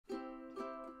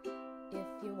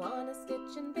wanna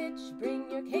stitch and bitch, bring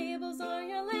your cables or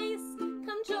your lace.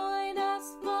 Come join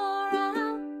us for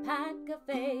Alpaca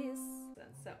Face.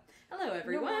 So, hello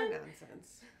everyone. No more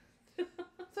nonsense.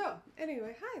 So,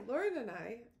 anyway, hi. Lauren and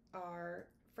I are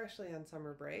freshly on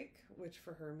summer break, which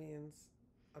for her means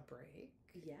a break.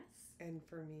 Yes. And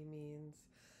for me means,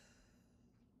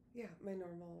 yeah, my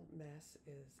normal mess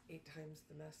is 8 times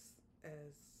the mess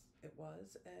as it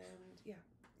was. And yeah,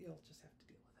 you'll just have to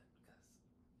deal with it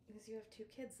because you have 2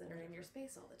 kids that are in your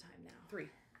space all the time now. 3.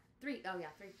 3. Oh, yeah,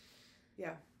 3.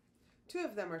 Yeah. 2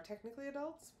 of them are technically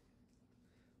adults.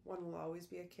 One will always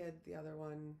be a kid. The other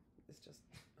one is just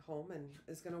home and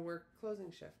is going to work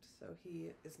closing shift. So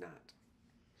he is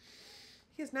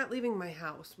not leaving my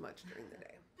house much during the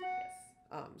day. Yes.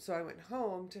 So I went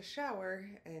home to shower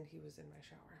and he was in my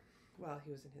shower. Well,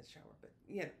 he was in his shower, but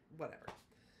yeah, whatever. Yes.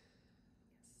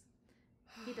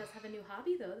 He does have a new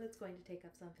hobby though that's going to take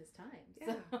up some of his time.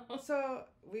 Yeah. So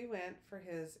we went for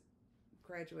his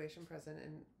graduation present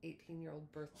and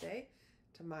 18-year-old birthday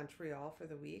to Montreal for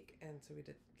the week. And so we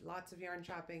did lots of yarn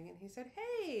shopping and he said,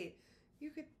 hey, you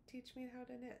could teach me how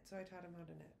to knit. So I taught him how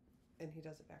to knit and he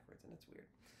does it backwards and it's weird.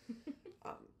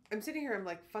 I'm sitting here, I'm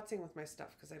like futzing with my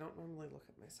stuff because I don't normally look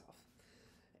at myself.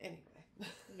 Anyway.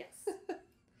 Yes. So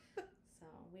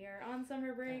we are on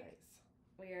summer break. Guys.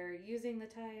 We are using the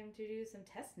time to do some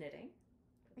test knitting.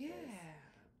 Yeah.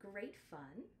 Great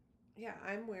fun. Yeah,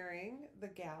 I'm wearing the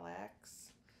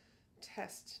Galax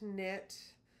Test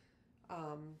Knit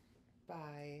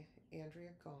by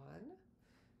Andrea Gaughan.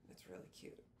 It's really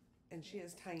cute. And she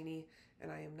is tiny,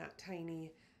 and I am not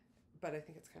tiny, but I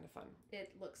think it's kind of fun.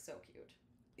 It looks so cute.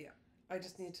 Yeah. I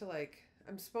just need to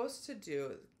I'm supposed to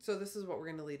do, so this is what we're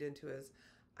going to lead into is,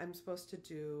 I'm supposed to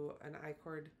do an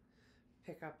I-cord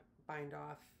pick up, bind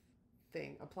off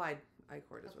thing. Applied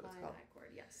I-cord is what it's called. Applied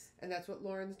I-cord, yes. And that's what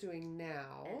Lauren's doing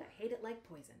now. And I hate it like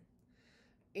poison.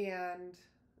 And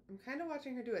I'm kind of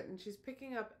watching her do it, and she's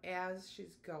picking up as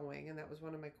she's going, and that was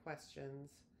one of my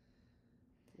questions,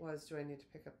 was do I need to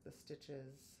pick up the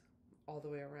stitches all the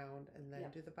way around and then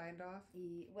do the bind off?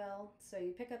 Well, so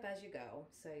you pick up as you go.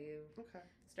 So you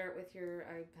start with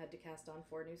I had to cast on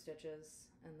 4 new stitches,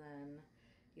 and then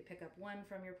you pick up 1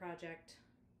 from your project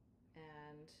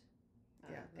and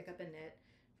pick up a knit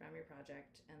from your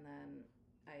project, and then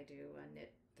I do a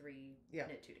knit 3,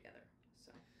 knit 2 together.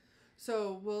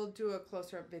 So we'll do a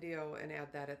closer up video and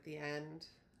add that at the end.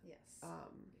 Yes. You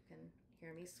can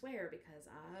hear me swear because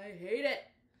I hate it.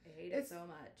 I hate it so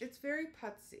much. It's very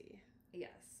putsy.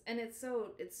 Yes. And it's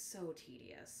so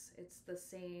tedious. It's the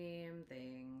same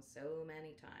thing so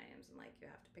many times. And you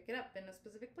have to pick it up in a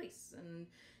specific place and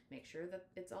make sure that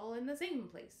it's all in the same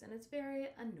place. And it's very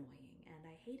annoying. And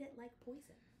I hate it like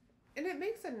poison. And it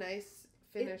makes a nice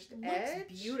finished edge. It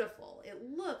looks beautiful. It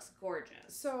looks gorgeous.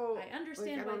 So I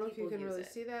understand I don't know if you can really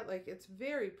see that. It's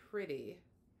very pretty.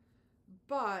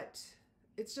 But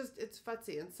it's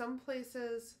futzy. In some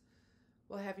places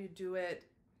will have you do it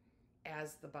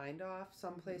as the bind off.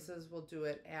 Some places will do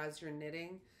it as you're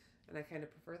knitting, and I kind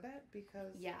of prefer that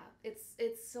because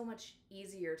it's so much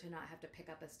easier to not have to pick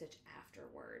up a stitch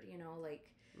afterward.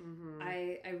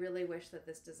 I really wish that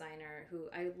this designer, who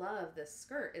I love this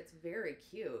skirt, it's very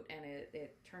cute and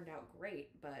it turned out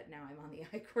great, but now I'm on the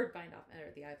I-cord bind off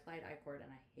or the applied I-cord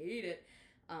and I hate it.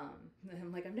 I'm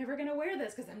never gonna wear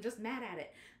this because I'm just mad at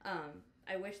it.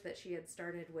 I wish that she had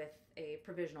started with a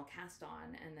provisional cast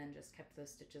on and then just kept those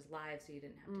stitches live so you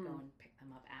didn't have to go and pick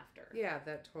them up after. Yeah,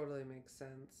 that totally makes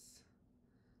sense.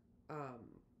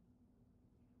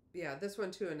 Yeah, this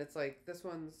one too, and it's this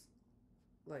one's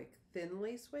thin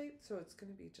lace weight, so it's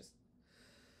gonna be just,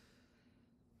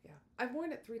 I've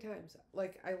worn it 3 times.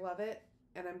 I love it,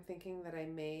 and I'm thinking that I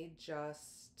may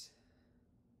just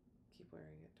keep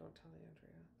wearing it. Don't tell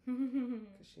Andrea,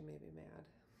 because she may be mad.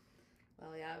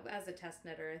 Well, yeah, as a test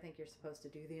knitter, I think you're supposed to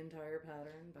do the entire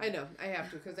pattern. But... I know, I have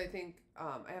to, because I think,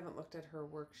 I haven't looked at her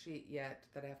worksheet yet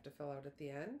that I have to fill out at the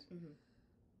end. Mm-hmm.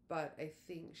 But I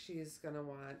think she's going to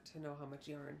want to know how much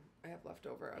yarn I have left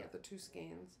over out of the 2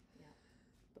 skeins. Yeah.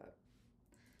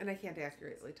 And I can't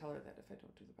accurately tell her that if I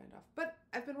don't do the bind off. But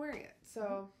I've been wearing it, so...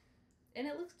 Mm-hmm. And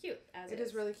it looks cute, as it is. It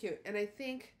is really cute. And I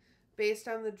think, based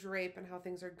on the drape and how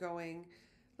things are going,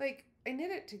 I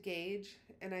knit it to gauge,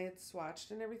 and I had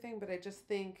swatched and everything, but I just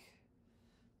think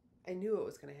I knew it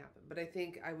was going to happen. But I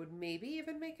think I would maybe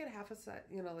even make it half a size,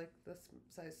 this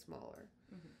size smaller.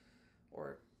 Mm-hmm.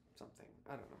 Or something.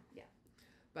 I don't know. Yeah.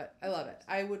 But I love it.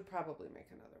 I would probably make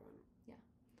another one. Yeah.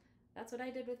 That's what I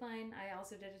did with mine. I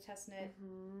also did a test knit.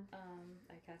 Mm-hmm.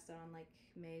 I cast it on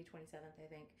May 27th, I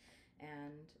think.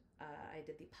 And I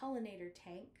did the pollinator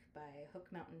tank by Hook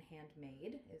Mountain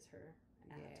Handmade is her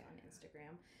at on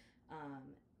Instagram.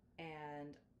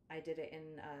 And I did it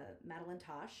in Madeline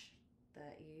Tosh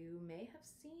that you may have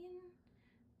seen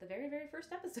the very, very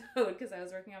first episode because I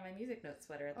was working on my music note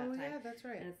sweater at that time. Oh, yeah, that's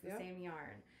right. And it's the same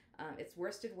yarn. It's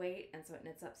worsted weight, and so it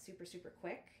knits up super, super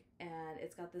quick. And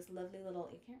it's got this lovely little,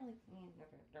 you can't really,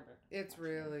 it's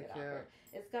really cute. Awkward.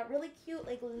 It's got really cute,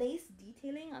 like, lace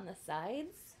detailing on the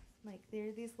sides. Like, there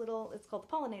are these little, it's called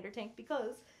the pollinator tank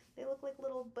because they look like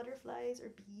little butterflies or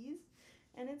bees.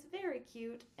 And it's very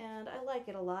cute, and I like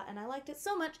it a lot. And I liked it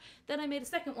so much that I made a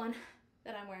second one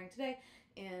that I'm wearing today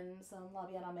in some La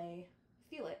Bien-Aimée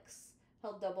Felix.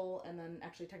 Held double, and then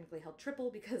actually technically held triple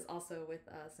because also with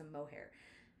some mohair.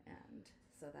 And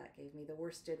so that gave me the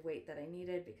worsted weight that I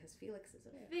needed because Felix is a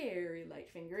very light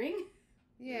fingering.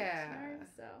 Yeah. Yarn,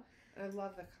 so I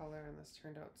love the color, and this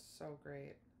turned out so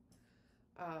great.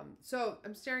 So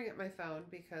I'm staring at my phone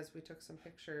because we took some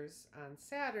pictures on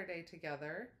Saturday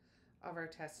together of our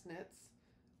test knits.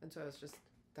 And so I was just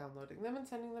downloading them and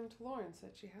sending them to Lauren so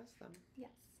that she has them. yes.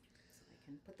 So I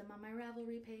can put them on my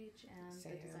Ravelry page and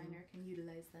the designer can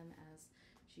utilize them as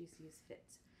she sees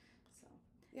fit. So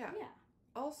yeah.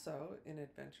 Also in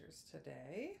adventures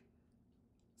today,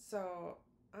 so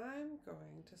I'm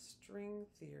going to String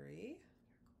Theory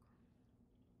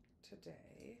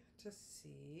today to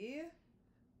see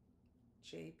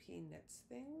JP Knits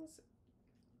Things,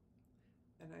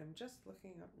 and I'm just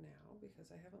looking up now because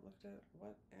I haven't looked at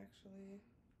what actually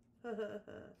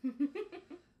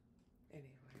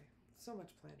anyway, so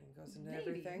much planning goes into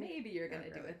everything. Maybe you're gonna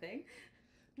do a thing.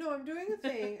 No, I'm doing a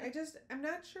thing. I'm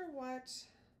not sure what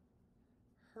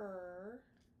her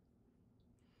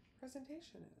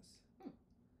presentation is.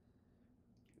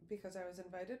 Because I was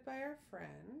invited by our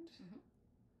friend,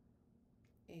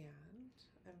 and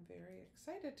I'm very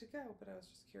excited to go, but I was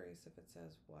just curious if it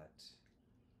says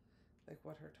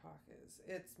what her talk is.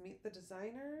 It's Meet the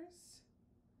Designers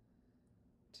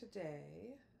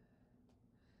today,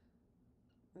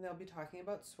 and they'll be talking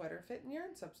about sweater fit and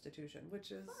yarn substitution,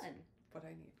 which is fun. What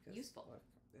I need. Useful. Look,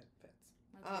 it fits.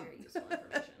 That's very useful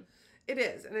information. It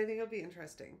is, and I think it'll be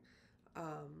interesting.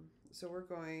 So we're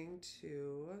going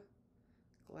to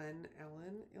Glen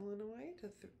Ellen, Illinois, to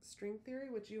String Theory,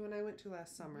 which you and I went to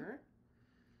last summer.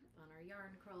 On our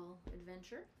yarn crawl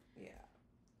adventure. Yeah.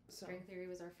 So, String Theory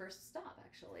was our first stop,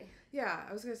 actually. Yeah,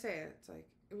 I was going to say, it's a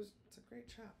great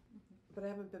shop. But I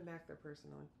haven't been back there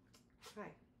personally.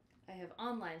 Hi. I have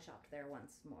online shopped there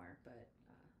once more, but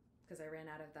because I ran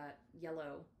out of that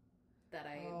yellow that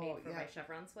I made for my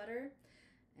chevron sweater.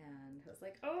 And I was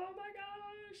like, oh my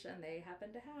gosh. And they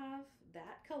happened to have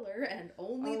that color and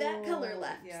only that color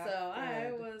left. Yeah, so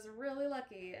I was really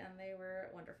lucky, and they were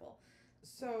wonderful.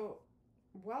 So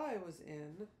while I was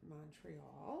in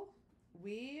Montreal,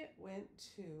 we went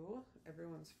to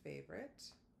everyone's favorite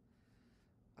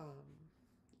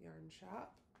yarn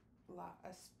shop,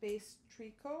 a Space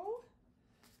Tricot.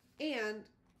 And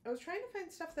I was trying to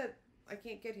find stuff that I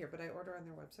can't get here, but I order on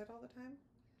their website all the time.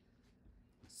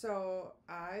 So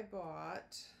I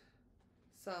bought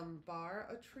some Bar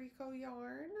a Tricot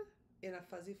yarn in a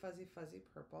fuzzy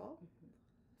purple.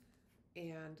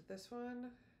 And this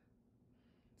one,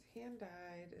 it's hand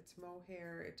dyed, it's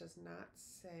mohair, it does not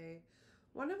say.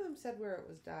 One of them said where it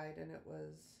was dyed, and it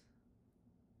was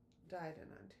dyed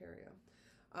in Ontario.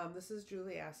 This is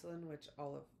Julie Asselin, which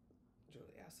all of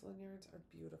Julie Asselin yarns are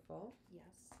beautiful.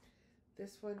 Yes.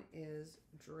 This one is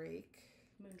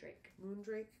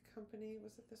Moondrake Company.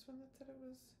 Was it this one that said it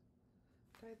was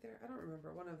dyed there? I don't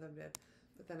remember. One of them did.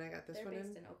 But then I got this one. They're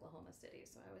based in Oklahoma City,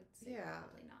 so I would say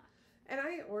probably not. And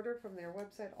I order from their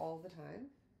website all the time.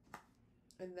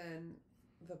 And then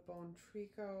the Bone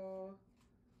Tricot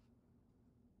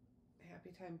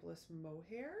Happy Time Bliss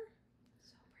Mohair.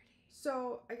 So pretty.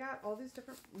 So I got all these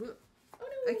different... Oh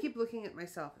no! I keep looking at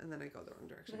myself and then I go the wrong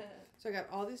direction. So I got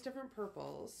all these different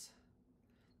purples.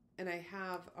 And I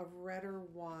have a redder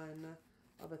one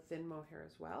of a thin mohair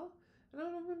as well. I don't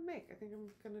know what I'm going to make. I think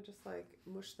I'm going to just like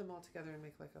mush them all together and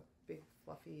make like a big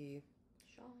fluffy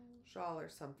shawl or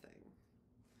something.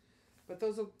 But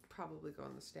those will probably go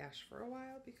in the stash for a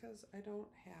while because I don't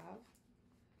have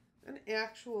an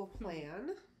actual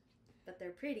plan. But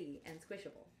they're pretty and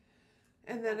squishable.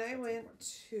 And then I went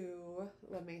to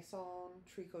La Maison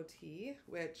Tricotis,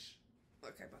 which,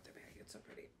 look, I bought the bag. It's so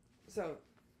pretty. So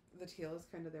the teal is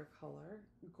kind of their color.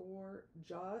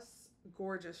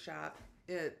 Gorgeous shop.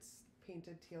 It's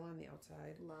painted teal on the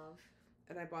outside. Love.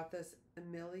 And I bought this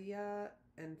Amelia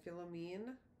and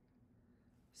Philomene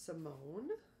Simone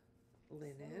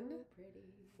linen. So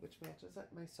pretty. Which matches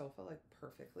up my sofa like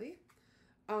perfectly.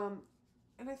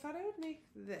 And I thought I would make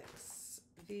this,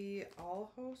 the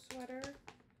Alho sweater.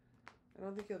 I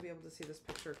don't think you'll be able to see this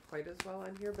picture quite as well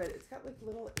on here, but it's got like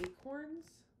little acorns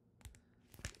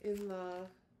in the,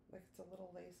 like it's a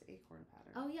little lace acorn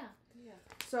pattern. Oh, yeah. Yeah.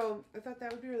 So I thought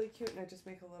that would be really cute, and I just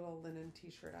make a little linen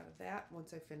t-shirt out of that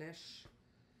once I finish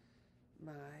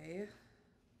my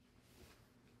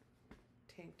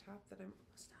tank top that I'm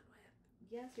almost done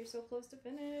with. Yes, you're so close to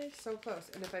finish. So close.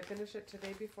 And if I finish it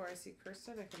today before I see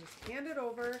Kirsten, I can just hand it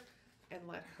over and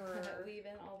let her weave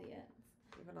in all the ends.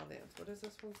 Even all the ends. What is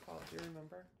this one called? Do you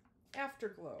remember?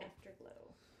 Afterglow.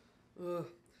 Afterglow. Ugh.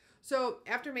 So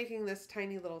after making this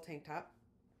tiny little tank top,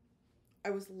 I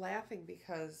was laughing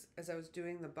because as I was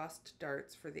doing the bust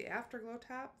darts for the Afterglow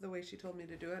top, the way she told me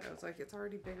to do it, I was like, it's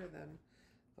already bigger than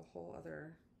the whole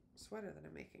other sweater that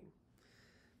I'm making.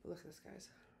 But look at this, guys.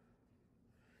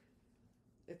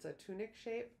 It's a tunic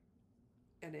shape,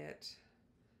 and it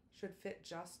should fit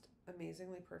just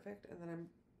amazingly perfect. And then I'm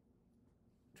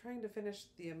trying to finish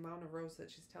the amount of rows that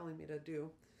she's telling me to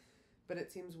do, but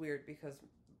it seems weird because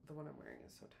the one I'm wearing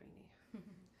is so tiny.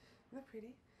 Isn't that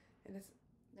pretty? And it's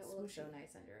that will look so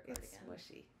nice under a cardigan. It's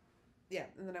smushy. Yeah,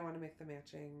 and then I want to make the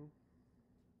matching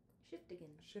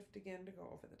shift again to go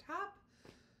over the top.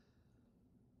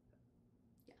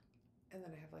 Yeah. And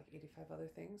then I have like 85 other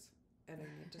things, and I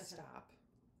need to stop.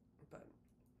 But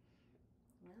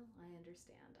well, I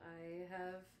understand. I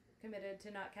have committed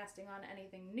to not casting on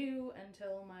anything new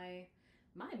until my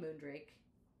Moondrake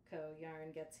Co.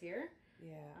 yarn gets here.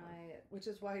 Yeah. Which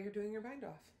is why you're doing your bind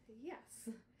off.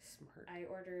 Yes. Smart. I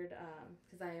ordered,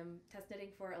 because I am test knitting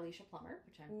for Alicia Plummer,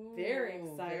 which I'm very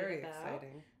excited about.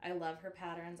 Exciting. I love her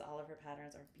patterns. All of her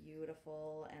patterns are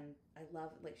beautiful, and I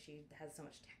love, like, she has so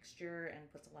much texture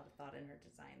and puts a lot of thought in her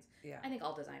designs. Yeah. I think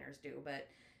all designers do, but,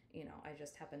 you know, I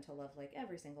just happen to love, like,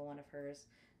 every single one of hers.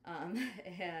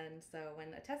 And so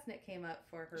when a test knit came up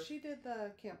for her... She did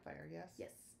the campfire, yes?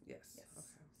 Yes. Yes. Okay.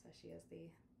 So she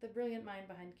is the brilliant mind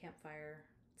behind Campfire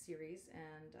series,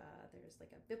 and there's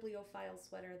like a bibliophile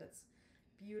sweater that's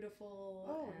beautiful.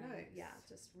 Oh, and, nice. Yeah,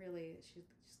 just really, she's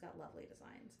got lovely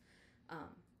designs.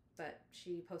 But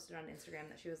she posted on Instagram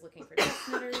that she was looking for test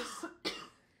knitters,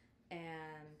 and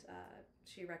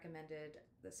she recommended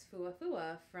this Fua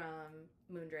Fua from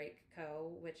Moondrake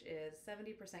Co., which is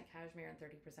 70% cashmere and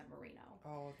 30% merino.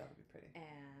 Oh, that would be pretty.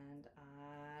 And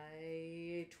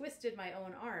I twisted my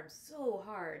own arm so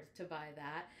hard to buy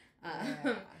that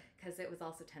because it was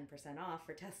also 10% off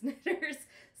for test knitters.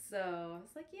 So I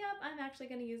was like, yep, I'm actually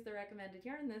going to use the recommended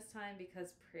yarn this time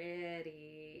because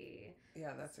pretty.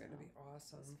 Yeah, that's going to be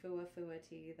awesome. This Fua Fua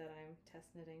tee that I'm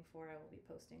test knitting for, I will be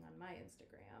posting on my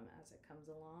Instagram as it comes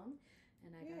along.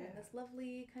 And I got in this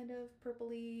lovely kind of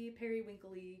purpley,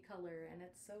 periwinkly color, and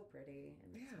it's so pretty.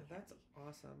 And yeah, that's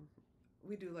awesome.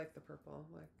 We do like the purple.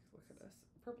 Like, look at this.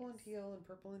 Purple and teal and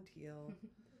purple and teal.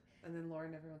 And then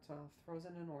Lauren every once in a while throws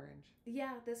in an orange.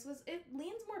 Yeah, it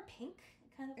leans more pink,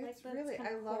 kind of it's like really,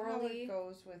 kind of I love how corally. it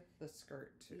goes with the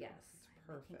skirt too. Yes. It's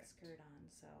perfect. Pink skirt on.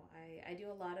 So I do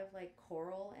a lot of like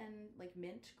coral and like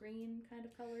mint green kind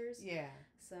of colors. Yeah.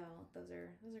 So those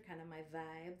are kind of my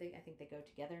vibe. I think they go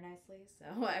together nicely. So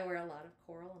I wear a lot of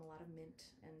coral and a lot of mint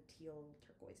and teal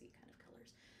turquoisey kind of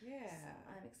colors. Yeah. So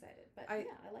I'm excited. But I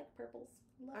like purples.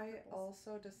 Love I purples.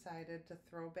 also decided to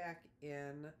throw back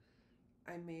in.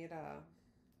 I made a.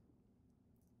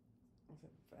 Was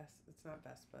it vest? It's not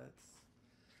Vespa. It's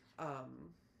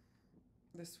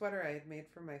the sweater I had made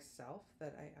for myself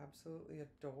that I absolutely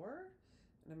adore,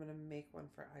 and I'm gonna make one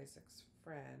for Isaac's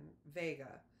friend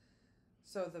Vega.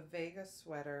 So the Vega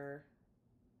sweater,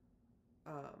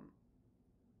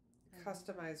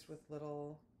 customized with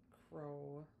little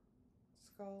crow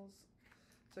skulls.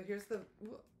 So here's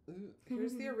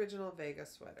the original Vega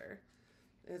sweater.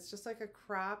 It's just like a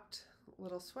cropped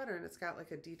little sweater, and it's got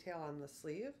like a detail on the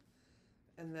sleeve,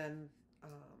 and then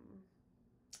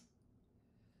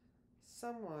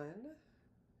someone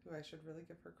who I should really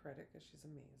give her credit because she's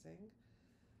amazing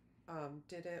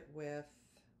did it with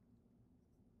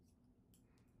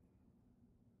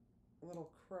little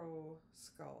crow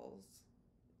skulls.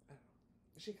 I don't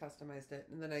know. She customized it,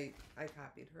 and then I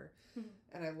copied her,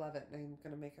 and I love it, and I'm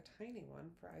gonna make a tiny one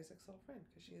for Isaac's little friend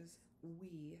because she is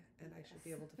wee, and I should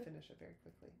be able to finish it very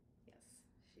quickly. Yes,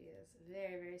 she is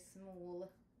very, very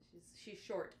small. She's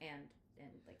short and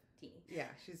like teeny. Yeah,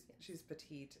 she's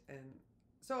petite, and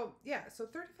so $35.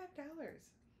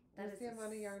 That is the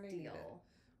amount of yarn I needed.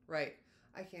 Right.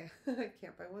 I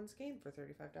can't buy one skein for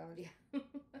 $35. Yeah.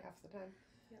 Half the time.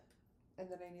 Yep. And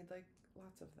then I need like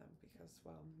lots of them because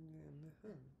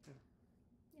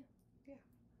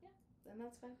And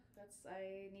that's fine.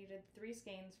 I needed 3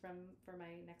 skeins for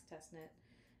my next test knit.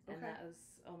 And Okay. that was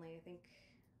only, I think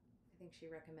she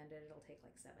recommended it'll take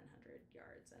like 700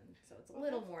 yards, and so it's a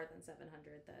little more than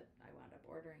 700 that I wound up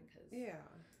ordering because Yeah.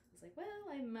 I was like, well,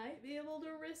 I might be able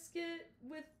to risk it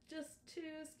with just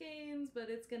 2 skeins, but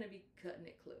it's gonna be cutting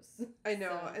it close. I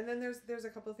know. So, And then there's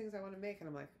a couple of things I want to make, and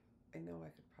I'm like, I know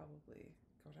I could probably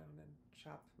go down and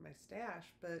shop my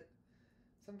stash, but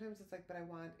sometimes it's like, but I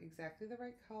want exactly the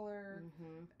right color,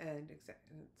 and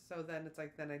so then it's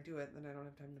like, then I do it, and then I don't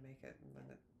have time to make it, and then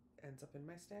it ends up in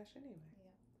my stash anyway.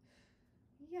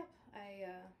 Yep.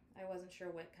 I wasn't sure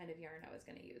what kind of yarn I was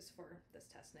going to use for this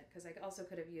test knit because I also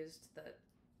could have used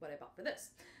what I bought for this.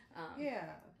 Yeah.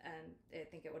 And I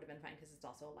think it would have been fine because it's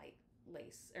also light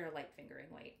lace or light fingering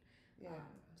weight. Yeah.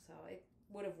 So it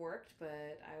would have worked,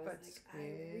 but I was I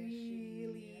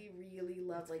squishy. really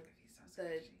love It's like so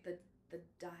the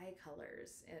dye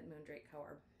colors at Moondrake Co.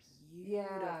 are Yeah.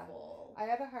 beautiful. I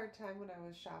had a hard time when I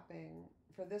was shopping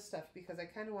for this stuff because I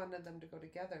kind of wanted them to go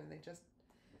together, and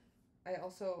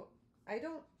I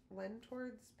don't lend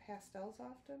towards pastels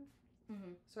often.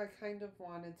 So I kind of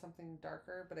wanted something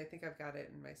darker, but I think I've got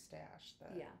it in my stash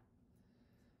that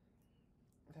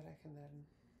I can then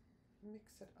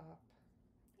mix it up.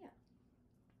 Yeah.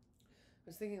 I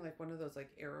was thinking like one of those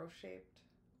like arrow shaped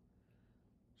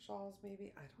shawls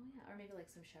maybe. I don't or maybe like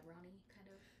some chevron-y kind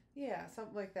of. Yeah,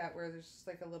 something like that where there's just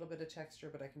like a little bit of texture,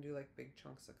 but I can do like big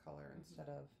chunks of color instead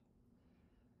of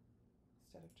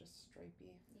just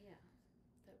stripey. Yeah.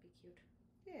 That would be cute.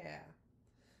 Yeah.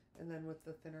 And then with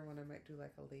the thinner one, I might do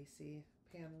like a lacy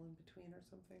panel in between or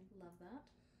something. Love that.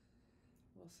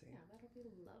 We'll see. Yeah, that'll be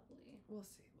lovely. We'll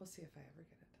see. We'll see if I ever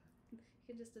get it done. You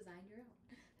can just design your own.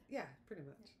 Yeah, pretty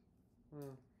much.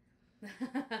 Well,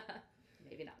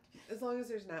 maybe not. as long as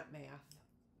there's not math.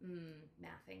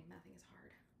 Mathing is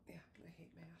hard. Yeah, I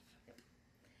hate math.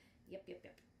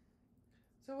 Yep.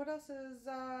 So what else is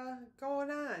going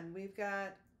on?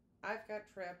 I've got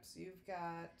trips. You've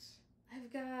got...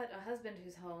 I've got a husband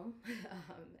who's home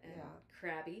and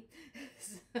crabby.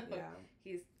 So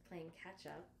he's playing catch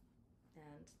up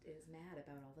and is mad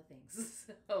about all the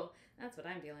things. So that's what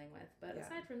I'm dealing with. But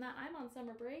aside from that, I'm on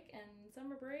summer break, and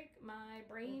summer break, my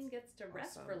brain gets to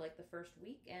rest for like the first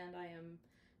week, and I am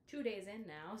 2 days in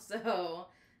now. So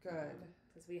good.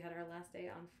 Because we had our last day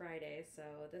on Friday. So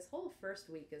this whole first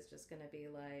week is just going to be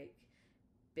like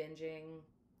binging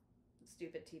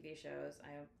stupid TV shows.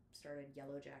 I started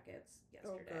Yellow Jackets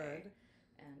yesterday.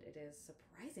 And it is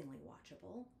surprisingly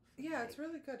watchable. Yeah, it's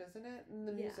really good, isn't it? And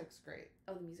the music's great.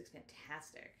 Oh, the music's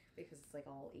fantastic because it's like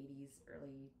all 80s,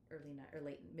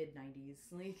 late mid 90s.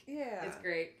 Like, yeah, it's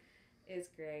great. It's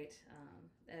great.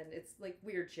 And it's like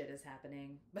weird shit is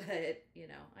happening, but I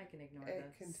can ignore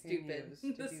the stupid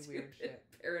weird shit,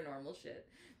 paranormal shit.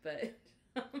 But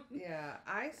yeah,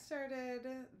 I started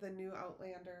the new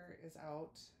Outlander is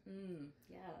out.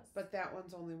 Yes. But that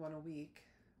one's only one a week.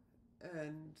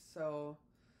 And so,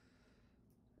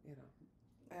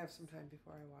 I have some time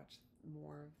before I watch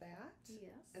more of that.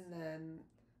 Yes. And then...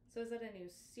 So is that a new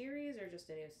series or just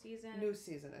a new season? New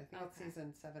season. I think it's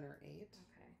season 7 or 8.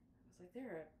 Okay. I was like, there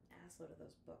are an assload of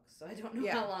those books, so I don't know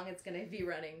how long it's going to be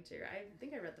running to. I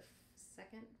think I read the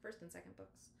first and second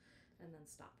books and then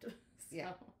stopped. So.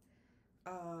 Yeah.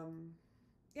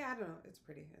 Yeah, I don't know. It's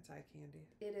pretty. It's eye candy.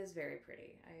 It is very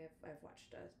pretty. I've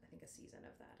watched I think a season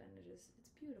of that, and it's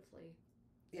beautifully.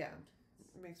 Yeah,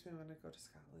 it makes me want to go to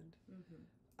Scotland.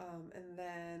 And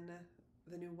then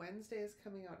the new Wednesday is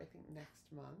coming out, I think, next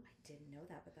month. I didn't know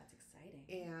that, but that's exciting.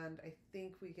 And I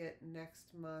think we get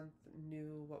next month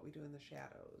new What We Do in the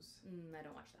Shadows. I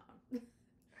don't watch that one.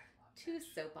 Too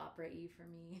soap opera-y for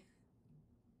me.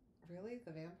 Really?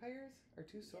 The vampires are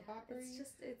too soap opera-y? It's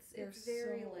just, it's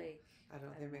very like... I don't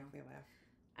know. They make me laugh.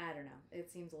 I don't know. It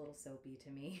seems a little soapy to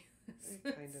me.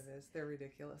 It kind of is. They're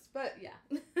ridiculous. But yeah.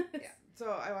 Yeah.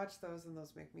 So I watch those and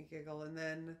those make me giggle. And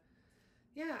then,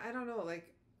 yeah, I don't know.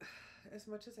 Like, as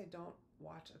much as I don't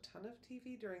watch a ton of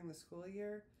TV during the school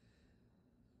year,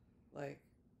 like,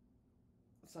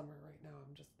 summer right now,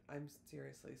 I'm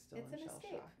seriously still in shell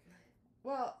shock.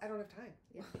 Well, I don't have time.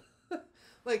 Yeah.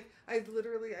 Like, I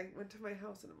went to my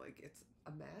house and I'm like, it's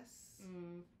a mess.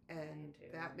 And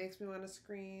that makes me want to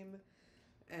scream.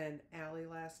 And Allie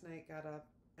last night got up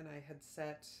and I had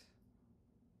set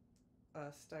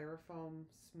a styrofoam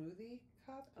smoothie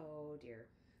cup. Oh, dear.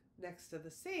 Next to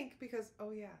the sink because,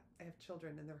 I have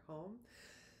children and they're home.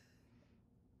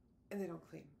 And they don't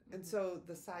clean. And so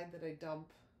the side that I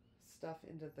dump stuff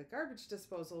into the garbage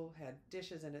disposal had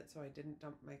dishes in it, so I didn't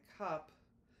dump my cup.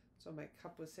 So my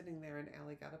cup was sitting there, and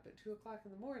Allie got up at 2 o'clock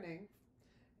in the morning.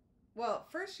 Well,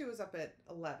 first she was up at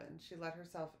 11. She let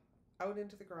herself out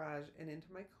into the garage and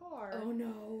into my car. Oh,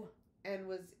 no. and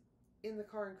was in the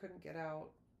car and couldn't get out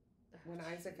when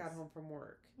Isaac got home from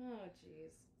work. Oh,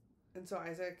 jeez. And so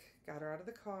Isaac got her out of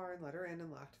the car and let her in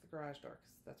and locked the garage door,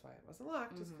 because that's why it wasn't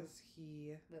locked, is because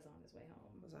he was on his way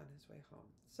home.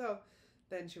 So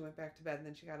then she went back to bed, and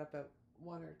then she got up at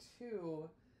 1 or 2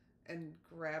 and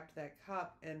grabbed that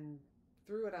cup and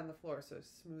threw it on the floor, so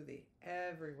smoothie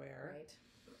everywhere.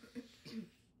 Right.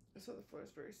 So the floor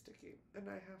is very sticky, and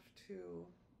I have to,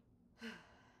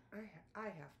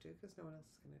 because no one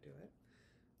else is going to do it,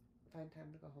 find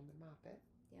time to go home and mop it.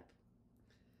 Yep.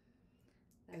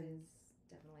 That is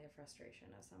definitely a frustration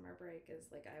of summer break,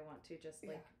 is like I want to just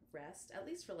like rest, at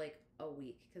least for like a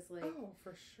week, because like, oh,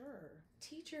 for sure,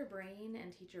 teacher brain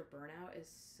and teacher burnout is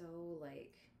so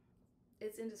like,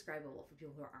 it's indescribable for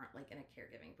people who aren't like in a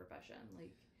caregiving profession.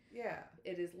 Like, yeah,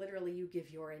 it is literally, you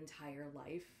give your entire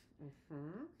life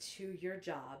to your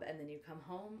job, and then you come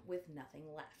home with nothing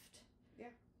left. Yeah.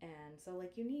 And so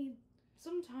like, you need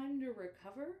some time to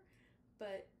recover,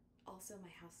 but also my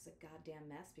house is a goddamn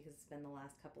mess, because it's been the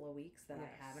last couple of weeks that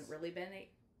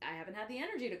I haven't had the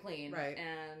energy to clean. Right.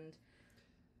 And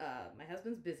my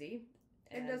husband's busy,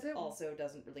 and does it also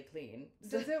doesn't really clean.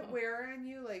 Does it wear on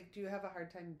you? Like, do you have a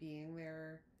hard time being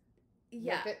there?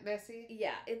 Yeah. With it messy?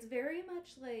 Yeah, it's very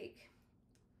much like,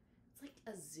 it's like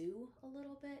a zoo a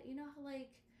little bit. You know how like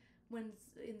when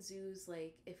in zoos,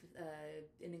 like if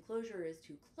an enclosure is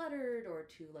too cluttered or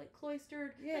too like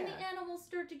cloistered, then the animals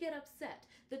start to get upset.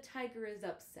 The tiger is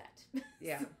upset.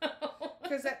 Yeah.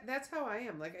 Because that's how I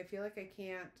am. Like, I feel like I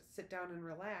can't sit down and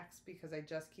relax because I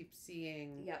just keep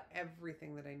seeing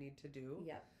everything that I need to do.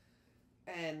 Yep.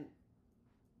 And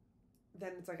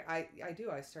then it's like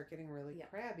I start getting really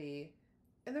crabby,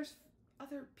 and there's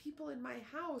other people in my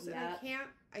house, and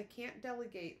I can't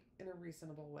delegate in a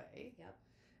reasonable way. Yep.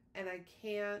 And I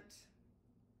can't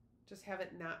just have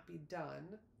it not be done.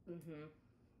 Mm-hmm.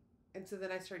 And so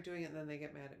then I start doing it, and then they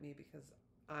get mad at me because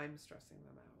I'm stressing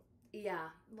them out. Yeah.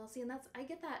 Well, see, and I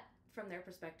get that from their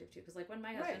perspective too, because like when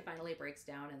my husband finally breaks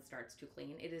down and starts to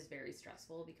clean, it is very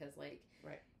stressful, because like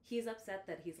he's upset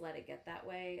that he's let it get that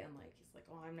way, and like he's like,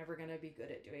 oh, I'm never gonna be good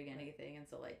at doing anything, and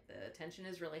so like the tension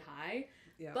is really high.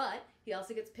 Yeah. But he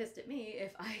also gets pissed at me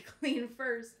if I clean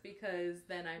first, because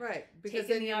then I'm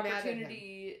taking the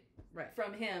opportunity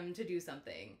from him to do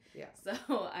something. Yeah. So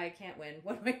I can't win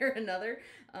one way or another.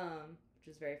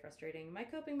 Which is very frustrating. My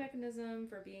coping mechanism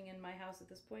for being in my house at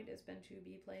this point has been to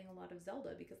be playing a lot of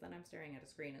Zelda, because then I'm staring at a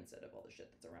screen instead of all the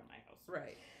shit that's around my house.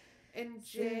 Right. And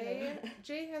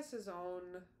Jay has his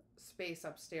own space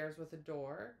upstairs with a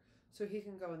door, so he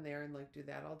can go in there and like do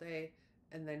that all day.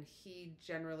 And then he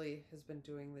generally has been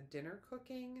doing the dinner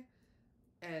cooking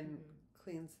and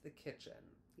cleans the kitchen.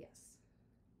 Yes.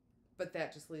 But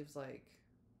that just leaves like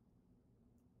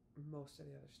most of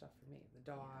the other stuff for me.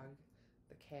 The dog,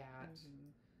 the cat,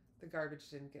 the garbage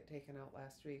didn't get taken out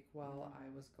last week while I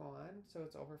was gone, so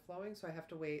it's overflowing. So I have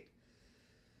to wait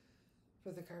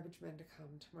for the garbage men to come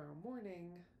tomorrow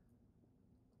morning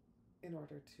in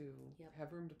order to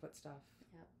have room to put stuff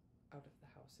out of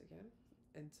the house again.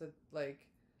 And so like,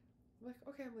 I'm like,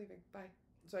 okay, I'm leaving. Bye.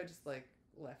 So I just like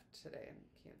left today and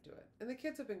can't do it. And the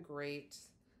kids have been great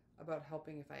about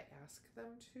helping if I ask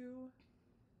them to.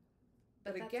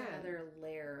 But that's again, another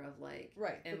layer of like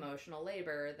emotional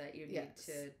labor that you need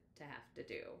to have to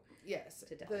do. Yes.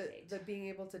 To delegate. The being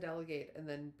able to delegate, and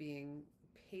then being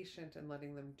patient and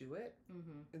letting them do it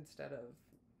instead of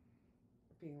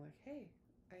being like, hey,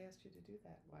 I asked you to do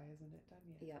that. Why isn't it done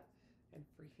yet? Yep. And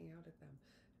freaking out at them.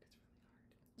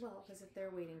 It's really hard. Well, because if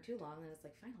they're waiting too long, then it's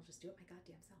like, fine, I'll just do it my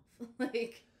goddamn self.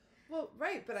 Like. Well,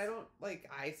 right. But I don't, like,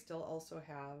 I still also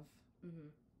have.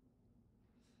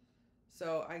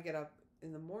 So I get up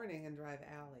in the morning and drive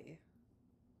Allie,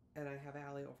 and I have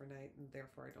Allie overnight, and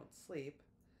therefore I don't sleep.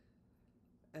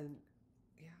 And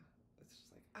it's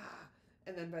just like,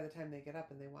 and then by the time they get up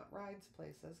and they want rides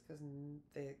places, because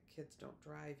the kids don't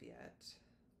drive yet,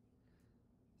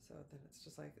 so then it's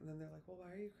just like, and then they're like, well,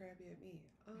 why are you crabby at me?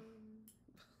 I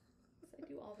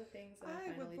do all the things, and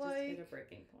I finally just hit a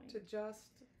breaking point. To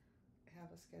just have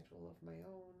a schedule of my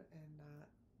own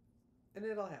and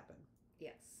it'll happen.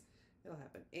 Yes. It'll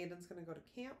happen. Aiden's going to go to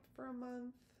camp for a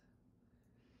month.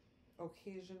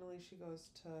 Occasionally she goes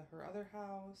to her other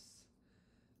house.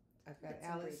 I've got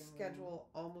Allie's schedule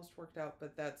almost worked out,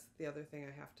 but that's the other thing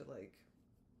I have to like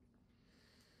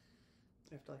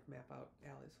map out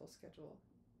Allie's whole schedule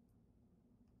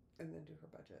and then do her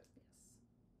budget. Yes.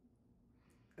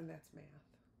 And that's math.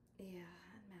 Yeah,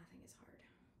 and mathing is hard.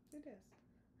 It is.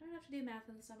 I don't have to do math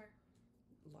in the summer.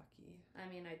 Lucky. I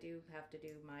mean, I do have to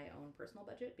do my own personal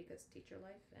budget because teacher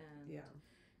life, and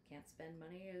can't spend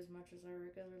money as much as I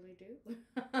regularly do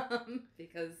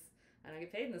because I don't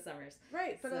get paid in the summers.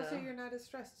 Right, but also you're not as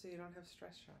stressed, so you don't have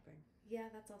stress shopping. Yeah,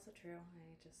 that's also true.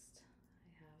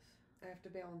 I have to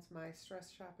balance my stress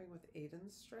shopping with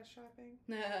Aiden's stress shopping.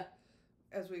 I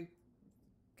As we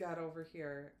got over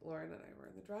here, Lauren and I were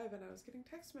in the drive, and I was getting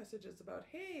text messages about,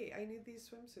 hey, I need these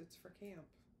swimsuits for camp.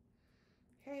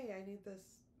 Hey, I need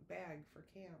this bag for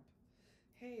camp.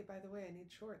 Hey, by the way, I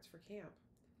need shorts for camp.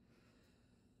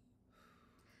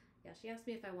 Yeah, she asked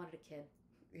me if I wanted a kid.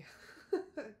 Yeah,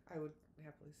 I would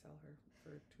happily sell her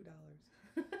for $2.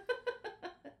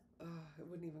 It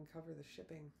wouldn't even cover the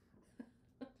shipping.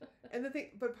 And the thing,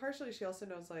 but partially she also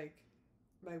knows, like,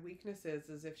 my weakness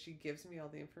is if she gives me all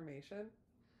the information,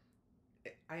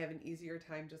 I have an easier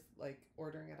time just, like,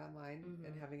 ordering it online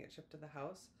and having it shipped to the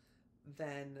house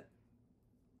than,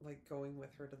 like, going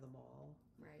with her to the mall.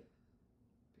 Right.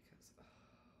 Because, I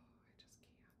just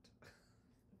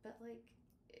can't. But, like,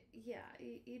 yeah,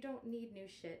 you don't need new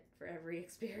shit for every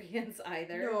experience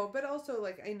either. No, but also,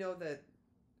 like, I know that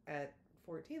at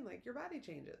 14, like, your body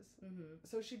changes. Mm-hmm.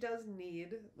 So she does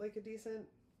need, like, a decent,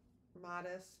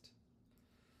 modest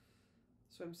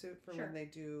swimsuit for when they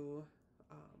do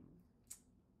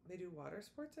water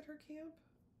sports at her camp.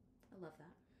 I love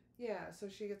that. Yeah, so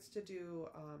she gets to do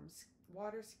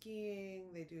water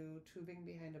skiing. They do tubing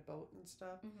behind a boat and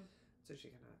stuff. Mm-hmm. So she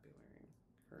cannot be wearing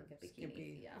her like a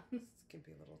bikini,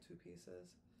 skimpy little two pieces.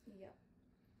 Yep.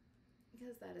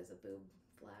 Because that is a boob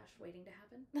flash waiting to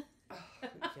happen.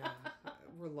 Yeah,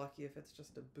 we're lucky if it's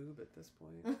just a boob at this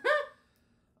point.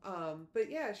 But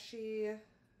yeah, she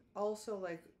also,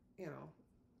 like, you know,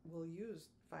 will use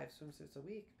 5 swimsuits a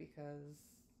week because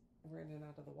we're in and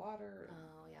out of the water.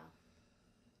 Oh, yeah.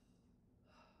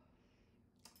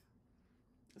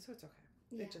 So it's okay.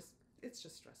 Yeah. It's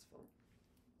just stressful.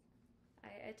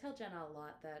 I tell Jenna a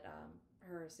lot that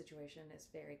her situation is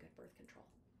very good birth control.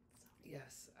 So.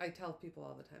 Yes, I tell people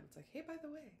all the time. It's like, hey, by the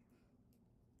way,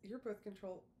 your birth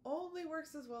control only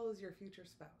works as well as your future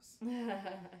spouse.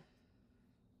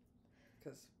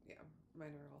 Because, yeah,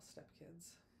 mine are all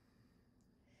stepkids.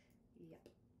 Yep.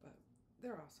 But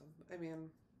they're awesome. I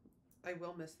mean, I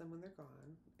will miss them when they're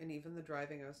gone. And even the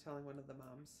driving, I was telling one of the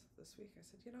moms this week, I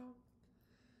said, you know,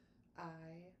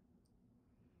 I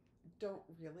don't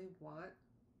really want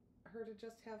her to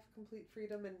just have complete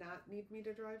freedom and not need me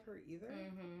to drive her either.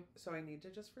 Mm-hmm. So I need to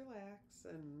just relax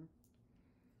and...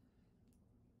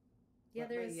 Yeah,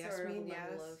 there's sort of a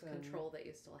level of control that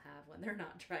you still have when they're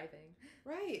not driving.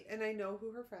 Right, and I know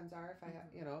who her friends are. If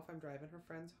if I'm driving her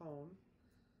friends home,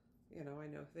 I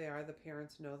know who they are. The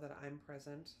parents know that I'm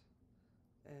present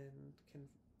and can,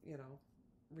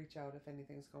 reach out if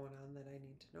anything's going on that I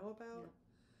need to know about. Yep.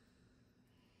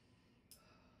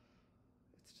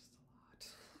 It's just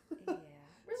a lot.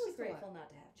 Yeah, really grateful not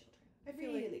to have children. I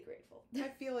feel really grateful. I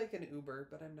feel like an Uber,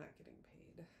 but I'm not getting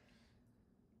paid.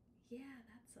 Yeah,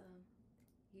 that's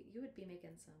you would be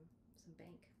making some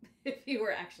bank if you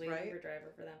were actually an Uber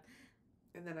driver for them.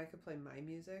 And then I could play my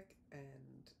music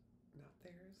and not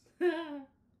theirs.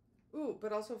 Ooh,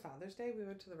 but also Father's Day, we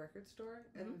went to the record store,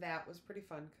 and that was pretty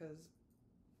fun because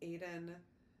Aiden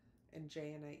and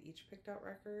Jay and I each picked out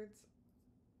records.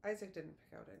 Isaac didn't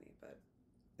pick out any, but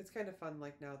it's kind of fun,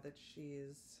 like, now that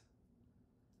she's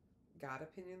got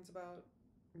opinions about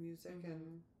music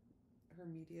and her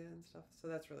media and stuff. So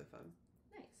that's really fun.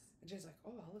 Nice. And Jay's like,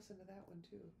 oh, I'll listen to that one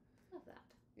too. Love that.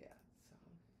 Yeah, so.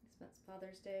 We spent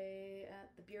Father's Day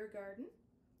at the beer garden.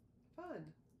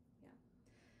 Fun. Yeah.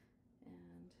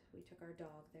 And we took our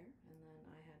dog there, and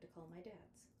then I had to call my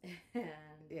dad's.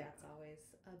 And that's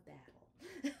always a battle.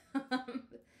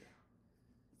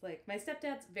 Like, my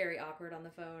stepdad's very awkward on the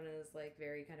phone and is, like,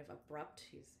 very kind of abrupt.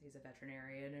 He's a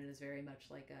veterinarian and is very much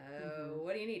like a,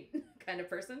 what do you need kind of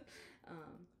person.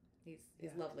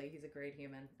 He's lovely. He's a great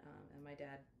human. And my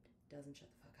dad doesn't shut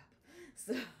the fuck up.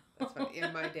 So that's funny.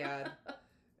 And my dad,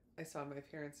 I saw my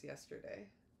parents yesterday,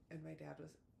 and my dad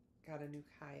got a new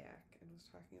kayak and was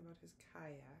talking about his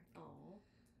kayak. Oh.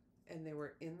 And they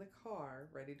were in the car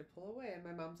ready to pull away, and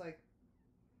my mom's like,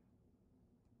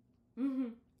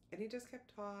 and he just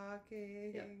kept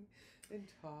talking and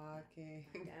talking.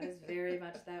 My dad is very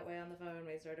much that way on the phone.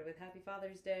 We started with Happy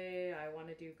Father's Day. I want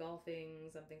to do golfing,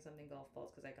 something golf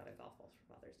balls, because I got a golf balls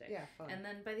for Father's Day. Yeah, fun. And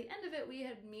then by the end of it, we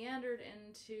had meandered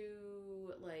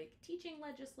into, like, teaching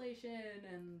legislation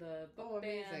and the book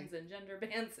bans and gender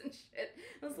bans and shit.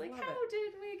 I was like, how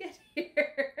did we get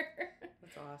here?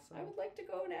 That's awesome. I would like to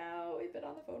go now. We've been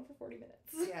on the phone for 40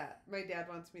 minutes. Yeah, my dad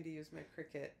wants me to use my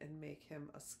Cricut and make him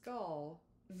a skull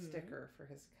sticker for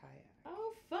his kayak.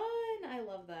 Oh, fun. I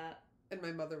love that. And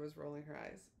my mother was rolling her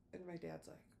eyes. And my dad's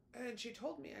like, And she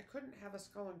told me I couldn't have a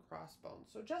skull and crossbones,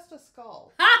 so just a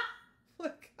skull. Ha!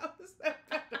 Like, how is that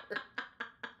better?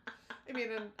 I mean,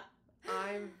 and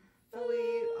I'm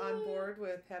fully on board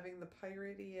with having the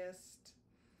piratiest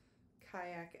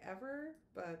kayak ever,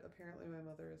 but apparently my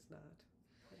mother is not.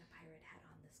 Put a pirate hat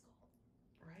on the skull.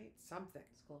 Right? Something.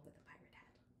 Skull with a pirate hat.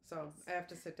 So Yes. I have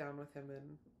to sit down with him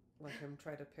and let him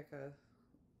try to pick a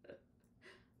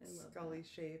scully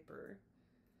shape or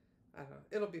I don't know.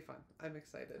 It'll be fun. I'm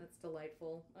excited. That's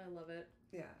delightful. I love it.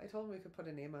 Yeah, I told him we could put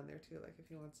a name on there too, like if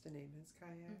he wants to name his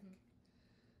kayak. Mm-hmm.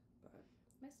 But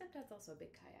My stepdad's also a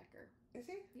big kayaker. is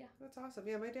he? Yeah. That's awesome.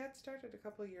 Yeah, my dad started a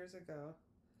couple of years ago,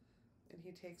 and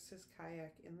he takes his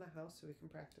kayak in the house so we can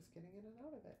practice getting in and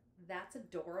out of it. That's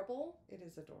adorable. It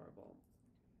is adorable.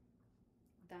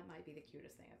 That might be the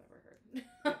cutest thing I've ever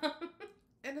heard.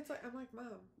 And it's like, I'm like,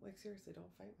 Mom, like seriously,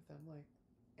 don't fight with them. Like,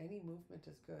 any movement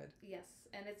is good. Yes,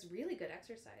 and it's really good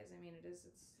exercise. I mean, it is.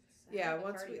 It's Yeah, a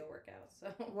once cardio workout. So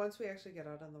Once we actually get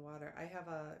out on the water, I have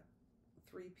a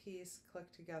 3-piece click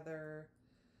together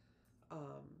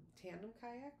tandem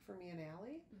kayak for me and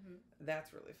Allie. mm-hmm.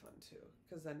 That's really fun too,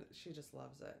 because then she just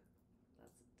loves it.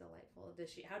 That's delightful.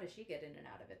 How does she get in and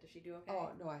out of it? Does she do okay? Oh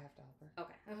no, I have to help her.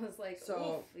 Okay. I was like,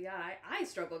 So- oof, yeah, I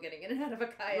struggle getting in and out of a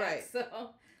kayak. Right.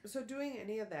 So So doing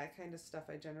any of that kind of stuff,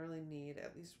 I generally need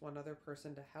at least one other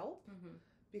person to help, mm-hmm.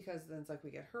 because then it's like we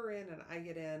get her in and I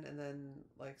get in, and then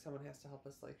like someone has to help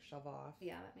us like shove off.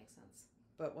 Yeah, that makes sense.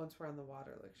 But once we're on the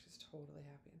water, like she's totally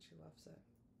happy and she loves it.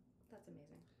 That's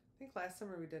amazing. I think last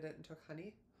summer we did it and took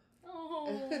Honey. Oh.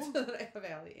 So then I have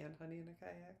Allie and Honey in a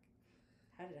kayak.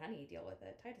 How did Honey deal with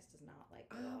it? Titus does not like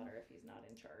the water if he's not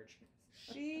in charge.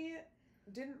 She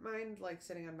didn't mind like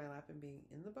sitting on my lap and being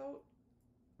in the boat,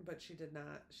 but she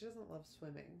doesn't love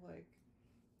swimming. Like,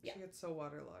 Yeah. she gets so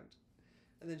waterlogged.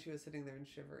 And then she was sitting there and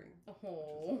shivering, which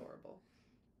Oh, was horrible.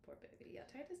 poor baby. Yeah,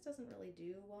 Titus doesn't really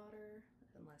do water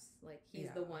unless like he's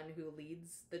Yeah. the one who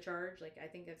leads the charge. Like I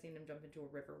think I've seen him jump into a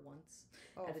river once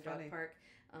Oh, at a funny. dog park,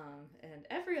 and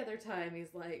every other time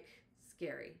he's like,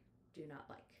 "Scary, do not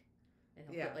like," and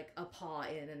he'll Yeah. put like a paw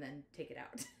in and then take it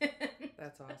out.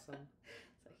 That's awesome.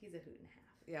 So he's a hoot and a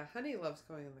half. Yeah, Honey loves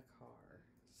going in the car.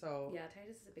 So Yeah,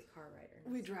 Titus is a big car rider.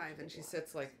 not we so much drive a and big she water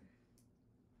sits like,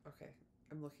 person. okay,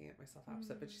 I'm looking at myself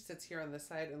opposite, but she sits here on this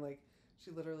side and like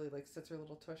she literally like sits her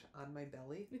little tush on my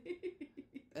belly,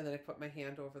 and then I put my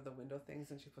hand over the window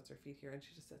things and she puts her feet here and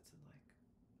she just sits and like,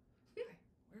 hi,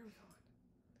 where are we going?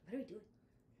 What are we doing?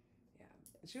 Yeah.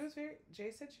 And Jay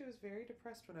said she was very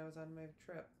depressed when I was on my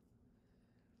trip.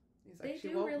 He's They like, she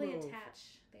do won't really move.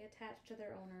 attach. They attach to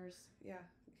their owners. Yeah.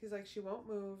 He's like, she won't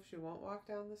move. She won't walk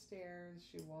down the stairs.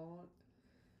 She won't,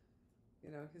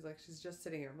 he's like, she's just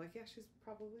sitting here. I'm like, yeah, she's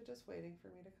probably just waiting for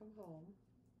me to come home.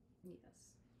 Yes.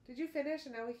 Did you finish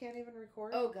and now we can't even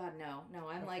record? Oh God, no.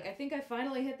 I'm like, Okay. I think I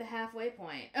finally hit the halfway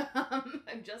point.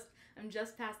 I'm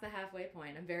just past the halfway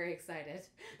point. I'm very excited.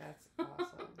 That's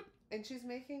awesome. And she's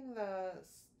making the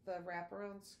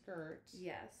wraparound skirt.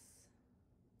 Yes.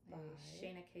 By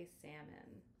Shayna K.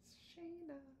 Salmon.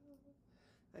 Shayna.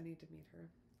 I need to meet her.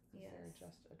 Yes. They're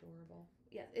just adorable.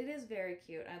 Yes, it is very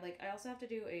cute. I also have to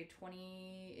do a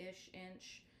 20-ish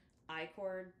inch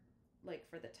I-cord like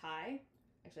for the tie.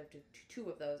 Actually, I have to do two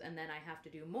of those, and then I have to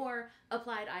do more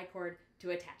applied I-cord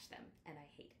to attach them, and I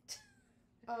hate it.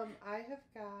 I have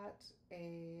got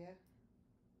a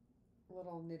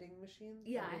little knitting machine.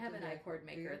 Yeah, that I will have do an the I-cord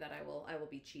maker beard. that I will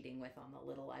be cheating with on the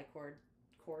little I-cord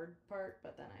cord part,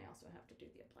 but then I also have to do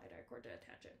the applied I-cord to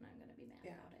attach it, and I'm going to be mad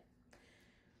Yeah. about it.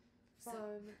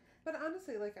 Fun. But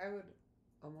honestly, like, I would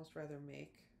almost rather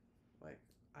make, like,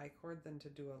 I-cord than to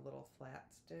do a little flat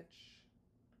stitch.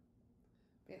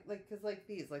 Yeah, like, because, like,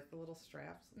 these, like, the little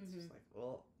straps, it's just like,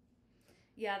 well.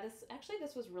 Yeah,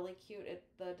 this was really cute.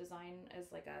 The design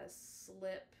is like a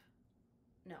slip.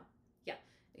 No, yeah,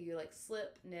 you like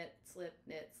slip, knit, slip,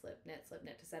 knit, slip, knit, slip,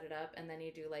 knit to set it up, and then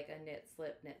you do like a knit,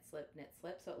 slip, knit, slip, knit,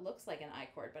 slip. So it looks like an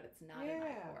I-cord, but it's not an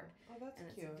I-cord. Oh, that's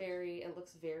And cute. it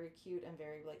looks very cute and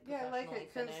very like Yeah, I like professionally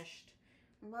it 'cause finished.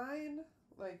 Mine,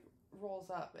 like, rolls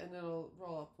up, and it'll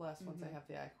roll up less once I Mhm. have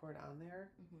the I-cord on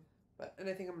there. Mhm. And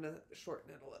I think I'm going to shorten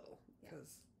it a little, Yeah.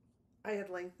 because I had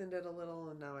lengthened it a little,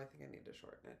 and now I think I need to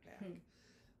shorten it back.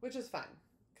 Which is fine,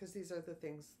 because these are the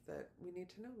things that we need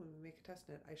to know when we make a test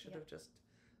knit. I should have just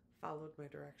followed my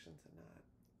directions and not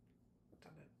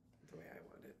done it the way I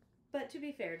wanted. But to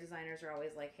be fair, designers are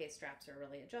always like, hey, straps are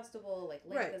really adjustable. Like,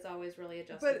 length Right. is always really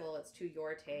adjustable. It's to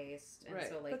your taste. And Right.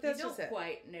 so, like, But that's you don't just it.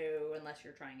 quite know unless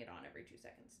you're trying it on every 2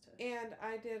 seconds. And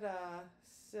I did a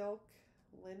silk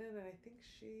linen, and I think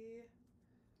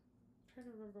I'm trying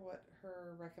to remember what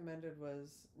her recommended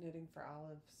was knitting for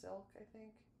olive silk, I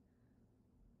think.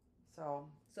 So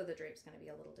the drape's going to be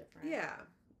a little different. yeah.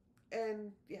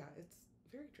 And yeah, it's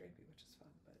very drapey, which is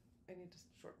fun, but I need to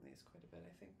shorten these quite a bit,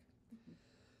 I think. Mm-hmm.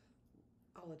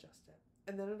 I'll adjust it.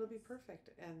 And then it'll be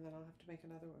perfect. And then I'll have to make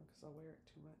another one because I'll wear it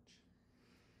too much.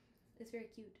 It's very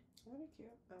cute. Very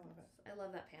cute. I love it. I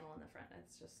love that panel in the front.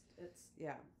 It's just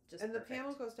yeah. Just and perfect. The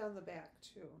panel goes down the back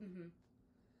too. Mm-hmm.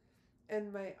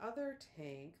 And my other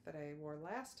tank that I wore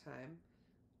last time,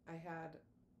 I had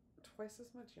twice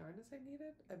as much yarn as I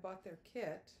needed. I bought their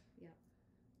kit. Yeah.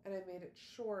 And I made it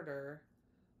shorter.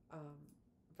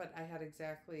 But I had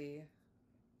exactly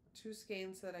 2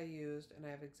 skeins that I used, and I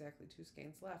have exactly 2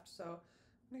 skeins left. So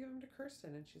I'm going to give them to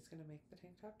Kirsten, and she's going to make the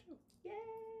tank top too. Yay!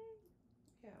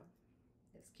 Yeah.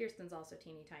 Yes, Kirsten's also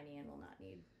teeny tiny and will not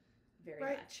need very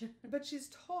much. But she's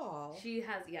tall. She's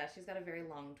got a very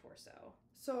long torso.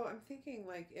 So I'm thinking,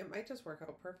 like, it might just work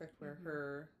out perfect where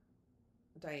her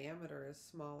diameter is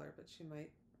smaller, but she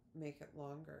might make it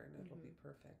longer, and it'll be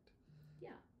perfect. Yeah,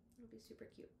 it'll be super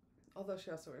cute. Although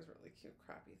she also wears really cute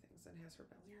croppy things and has her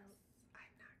belly out.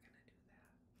 I'm not going to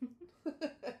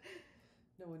do that.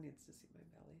 No one needs to see my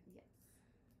belly. Yes.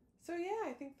 So yeah,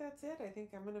 I think that's it. I think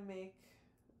I'm going to make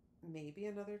maybe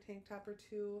another tank top or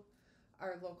 2.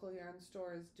 Our local yarn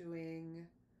store is doing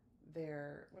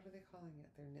their, what are they calling it?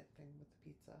 Their knit thing with the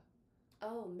pizza.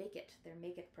 Oh, their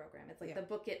Make It program. It's like the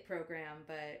Book It program,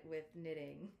 but with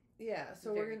knitting. Yeah,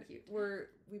 so cute.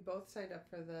 we both signed up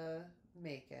for the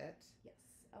Make It. Yes.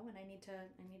 Oh, and I need to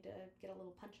get a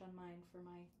little punch on mine for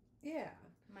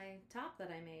my top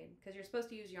that I made, because you're supposed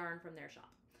to use yarn from their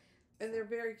shop. And they're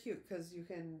very cute because you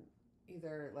can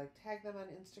either like tag them on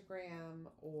Instagram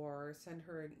or send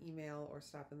her an email or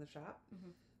stop in the shop. Mm-hmm.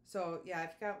 So yeah,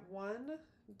 I've got one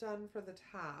done for the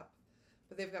top,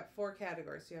 but they've got 4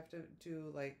 categories. So you have to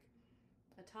do like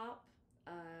a top,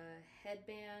 a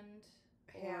headband,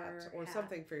 hat or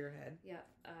something for your head. Yep.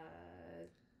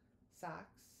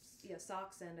 Socks. Yeah,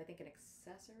 socks, and I think an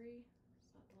accessory.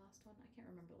 Is that the last one? I can't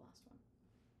remember the last one.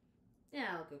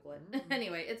 Yeah, I'll Google it.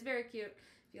 Anyway, it's very cute.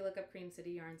 If you look up Cream City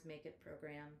Yarn's Make It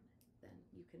program, then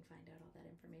you can find out all that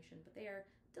information. But they are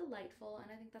delightful,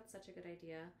 and I think that's such a good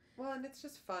idea. Well, and it's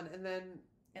just fun. And then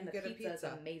you get a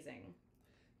pizza. Is amazing.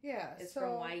 Yeah. It's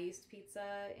from Y East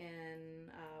Pizza in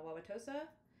Wauwatosa,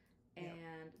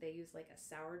 and they use like a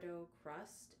sourdough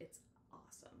crust. It's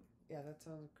awesome. Yeah, that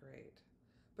sounds great.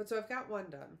 But so I've got one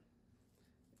done.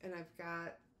 And I've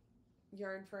got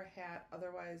yarn for a hat.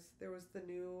 Otherwise, there was the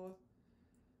new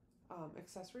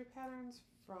accessory patterns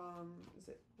from,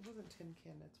 it wasn't Tin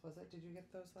Can Knits, was it? Did you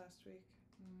get those last week?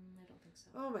 I don't think so.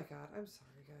 Oh my God, I'm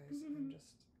sorry guys. I'm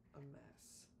just a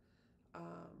mess.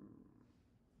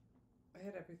 I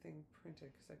had everything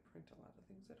printed because I print a lot of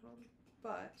things at home.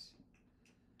 But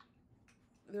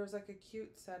there was like a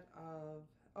cute set of,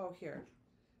 here.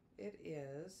 It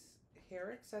is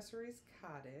Hair Accessories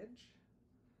Cottage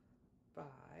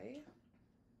by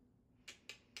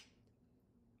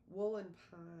Wool and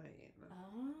Pine.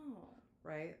 Oh.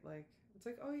 Right? Like, it's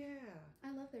like, oh yeah.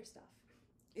 I love their stuff.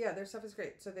 Yeah, their stuff is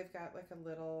great. So they've got like a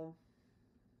little,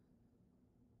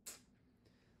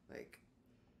 like,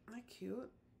 isn't that cute?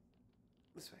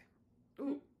 This way.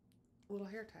 Ooh, little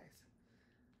hair ties.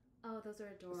 Oh, those are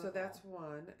adorable. So that's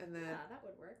one. And then that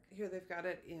would work. Here they've got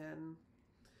it in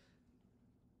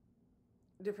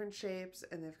different shapes,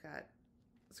 and they've got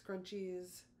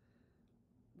scrunchies,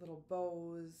 little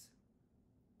bows.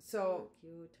 So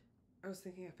cute. I was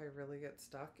thinking if I really get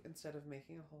stuck, instead of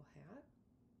making a whole hat,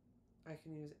 I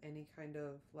can use any kind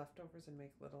of leftovers and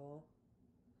make little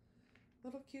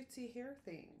cutesy hair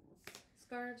things.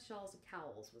 Scarves, shawls, and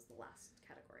cowls was the last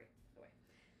category, by the way.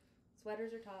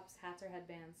 Sweaters or tops, hats or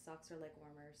headbands, socks or leg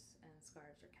warmers, and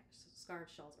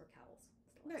scarves, shawls, or cowls.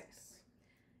 Nice. Category.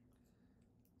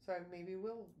 So I maybe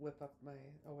will whip up my,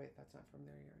 oh wait, that's not from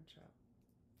their yarn shop.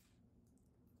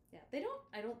 Yeah, they don't,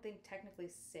 I don't think technically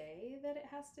say that it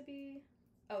has to be,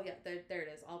 oh yeah, there it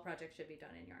is. All projects should be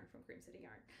done in yarn from Cream City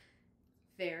Yarn.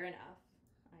 Fair enough.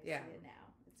 I see it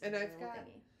now. It's and I've got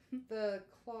the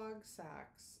clog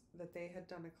socks that they had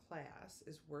done a class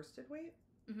is worsted weight.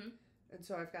 Mm-hmm. And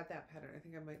so I've got that pattern. I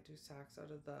think I might do socks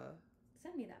out of the...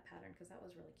 Send me that pattern because that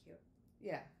was really cute.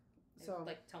 Yeah. So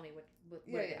like, tell me what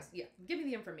it is. Yeah. Give me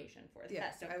the information for it.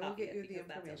 Yes, I will get you the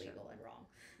information. That's illegal and wrong.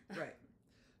 Right.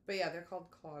 But yeah, they're called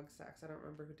clog socks. I don't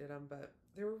remember who did them, but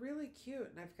they were really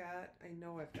cute. And I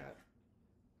know I've got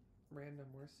random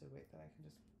worsted weight that I can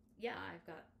just... Yeah,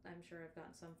 I'm sure I've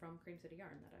gotten some from Cream City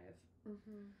Yarn that I have.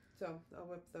 Mm-hmm. So I'll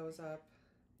whip those up.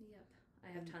 Yep. I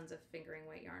have tons of fingering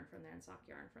weight yarn from there and sock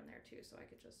yarn from there too, so I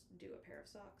could just do a pair of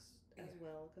socks as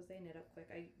well because they knit up quick.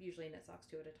 I usually knit socks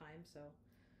 2 at a time, so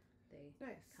They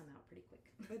Nice. come out pretty quick.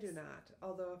 I do not.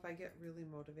 Although if I get really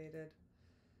motivated,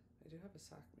 I do have a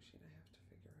sock machine I have to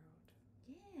figure out.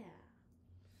 Yeah.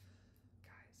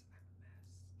 Guys, I'm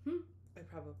a mess. I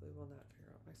probably will not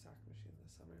figure out my sock machine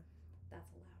this summer.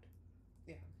 That's allowed.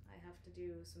 Yeah. I have to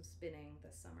do some spinning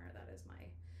this summer. That is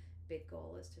my big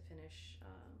goal, is to finish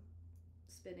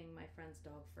spinning my friend's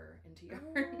dog fur into yarn.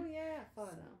 Oh yeah,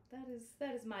 fun. So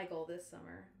that is my goal this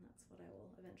summer. That's what I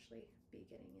will eventually be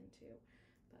getting into.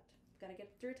 But gotta get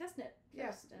through a test knit first.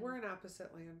 Yes, we're in opposite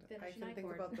land. I can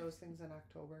think about those things in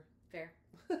October. Fair.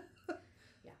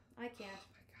 Yeah, I can't.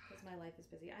 Oh my god. Because my life is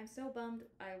busy. I'm so bummed.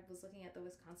 I was looking at the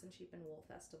Wisconsin Sheep and Wool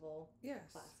Festival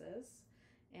classes,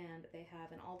 and they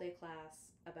have an all-day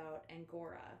class about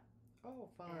Angora. Oh,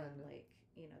 fun.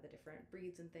 And the different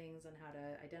breeds and things and how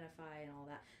to identify and all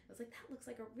that. I was like, that looks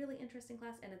like a really interesting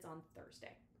class, and it's on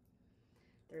Thursday,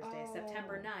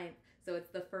 September 9th, so it's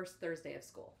the first Thursday of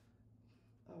school.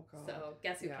 Oh god. So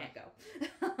guess who can't go.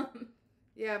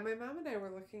 Yeah, my mom and I were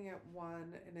looking at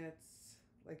one, and it's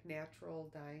like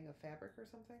natural dyeing of fabric or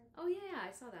something. Oh yeah,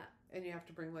 I saw that. And you have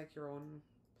to bring like your own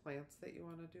plants that you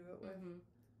want to do it with.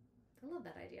 I love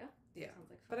that idea. Yeah. Sounds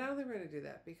like fun. But I don't think we're going to do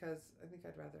that because I think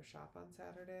I'd rather shop on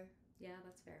Saturday. Yeah,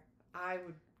 that's fair. I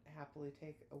would happily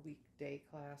take a weekday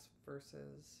class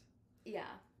versus... Yeah.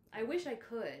 I wish I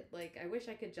could. I wish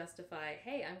I could justify,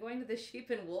 hey, I'm going to the Sheep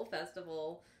and Wool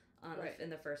Festival in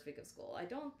the first week of school. I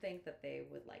don't think that they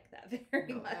would like that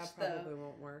very much, that probably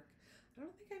won't work. I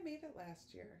don't think I made it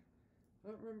last year. I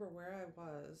don't remember where I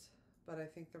was, but I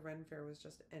think the Ren Fair was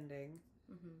just ending,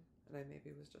 and I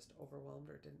maybe was just overwhelmed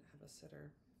or didn't have a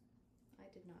sitter. I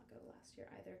did not go last year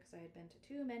either because I had been to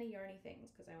too many yarny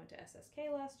things, because I went to SSK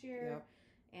last year,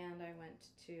 and I went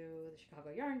to the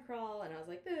Chicago Yarn Crawl, and I was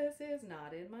like, this is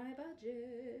not in my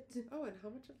budget. Oh, and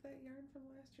how much of that yarn from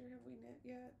last year have we knit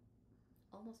yet?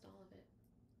 Almost all of it.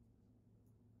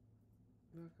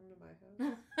 You want to come to my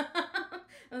house?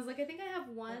 I was like, I think I have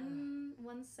one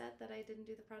set that I didn't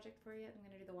do the project for yet. I'm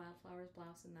going to do the Wildflowers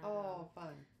blouse and that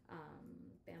fun.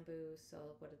 bamboo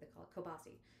silk, what do they call it?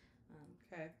 Kobasi.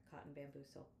 Cotton bamboo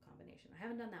silk combination. I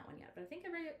haven't done that one yet, but I think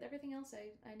everything else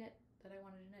I knit that I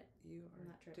wanted to knit. You on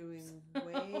that trip. Doing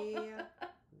way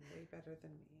better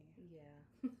than me.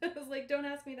 Yeah. I was like, don't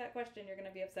ask me that question. You're going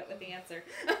to be upset with the answer.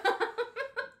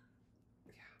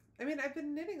 I mean, I've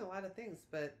been knitting a lot of things,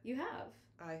 but... You have.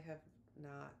 I have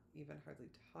not even hardly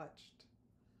touched...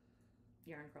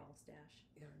 Yarn Crawl Stash.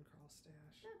 That's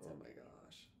okay. My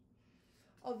gosh.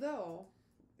 Although,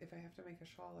 if I have to make a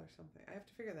shawl or something, I have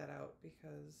to figure that out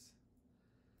because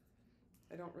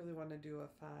I don't really want to do a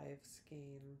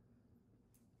 5-skein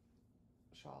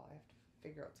shawl. I have to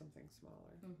figure out something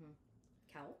smaller.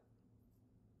 Cowl?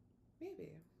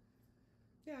 Maybe.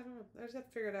 Yeah, I don't know. I just have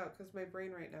to figure it out because my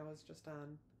brain right now is just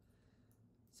on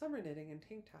summer knitting and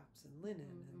tank tops and linen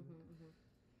and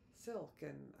silk,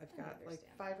 and I've got like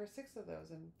 5 or 6 of those,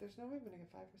 and there's no way I'm going to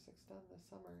get 5 or 6 done this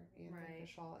summer and make a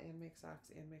shawl and make socks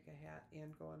and make a hat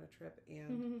and go on a trip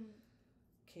and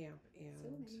camp and... So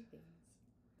many things.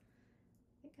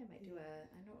 I think I might do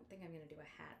I don't think I'm going to do a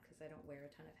hat because I don't wear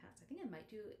a ton of hats. I think I might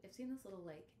do... I've seen those little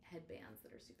headbands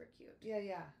that are super cute.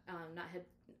 Yeah. Not head...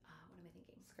 what am I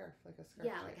thinking? Scarf, like a scarf.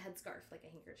 Yeah, like a headscarf, like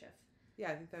a handkerchief. Yeah,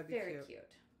 I think that'd be very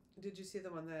cute. Did you see the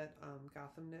one that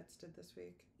Gotham Knits did this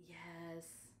week?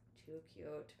 Yes. Too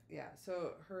cute. Yeah,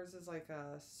 so hers is like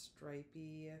a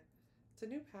stripy... It's a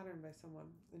new pattern by someone,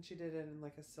 and she did it in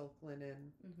like a silk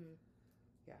linen.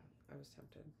 Yeah, I was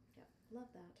tempted. Yeah, love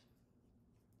that.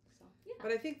 So, yeah.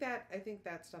 But I think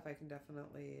that stuff I can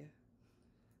definitely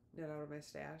knit out of my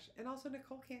stash. And also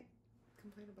Nicole can't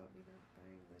complain about me not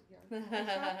buying the yarn from her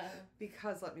shop,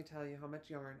 because let me tell you how much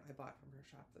yarn I bought from her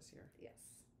shop this year.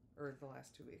 Yes. Or the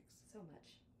last 2 weeks. So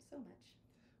much.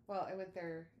 Well, I went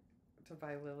there to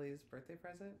buy Lily's birthday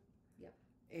present. Yep.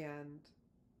 And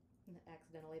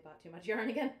accidentally bought too much yarn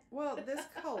again. Well, this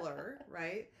color,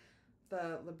 right?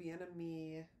 The Labiana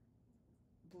Me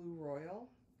Blue Royal,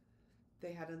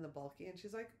 they had in the bulky, and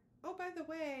she's like, oh, by the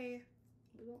way,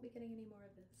 we won't be getting any more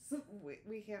of this.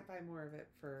 we can't buy more of it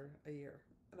for a year.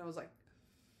 And I was like,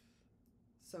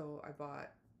 so I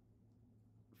bought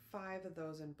 5 of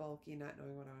those in bulky, not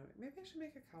knowing what I wanted. Maybe I should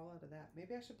make a cowl out of that.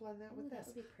 Maybe I should blend that with this.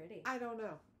 That would be pretty. I don't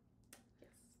know.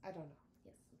 Yes. I don't know.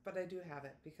 Yes. But I do have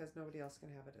it because nobody else can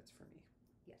have it. It's for me.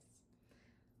 Yes.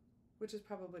 Which is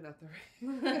probably not the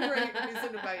right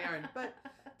reason to buy yarn, but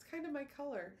it's kind of my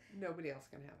color. Nobody else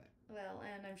can have it. Well,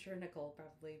 and I'm sure Nicole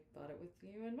probably bought it with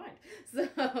you in mind.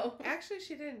 So actually,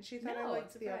 she didn't. She thought I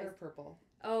liked the other purple.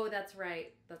 Oh, that's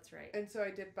right. That's right. And so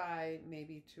I did buy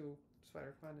maybe 2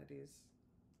 sweater quantities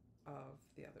of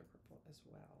the other purple as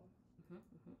well.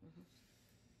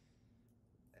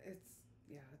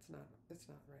 it's not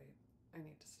right. I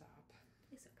need to stop.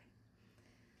 It's okay.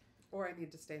 Or I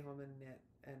need to stay home and knit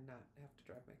and not have to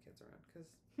drive my kids around, because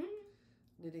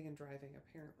knitting and driving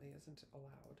apparently isn't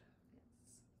allowed.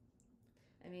 Yes.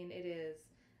 I mean, it is.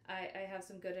 I have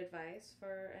some good advice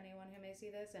for anyone who may see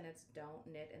this, and it's don't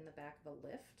knit in the back of a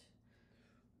lift,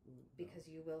 because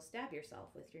you will stab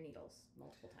yourself with your needles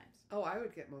multiple times. Oh, I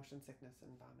would get motion sickness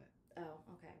and vomit. Oh,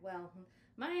 okay. Well,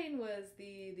 mine was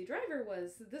the driver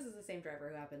was, this is the same driver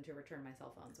who happened to return my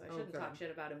cell phone, so I shouldn't talk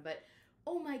shit about him, but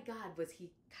oh my God, was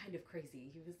he kind of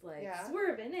crazy. He was like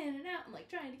swerving in and out and like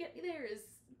trying to get me there as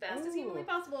fast as humanly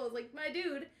possible. I was like, my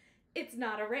dude, it's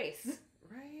not a race.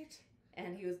 Right.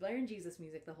 And he was blaring Jesus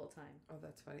music the whole time. Oh,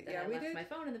 that's funny. Then I left my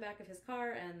phone in the back of his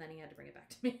car, and then he had to bring it back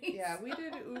to me. Yeah, we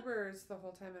did Ubers the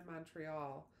whole time in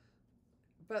Montreal.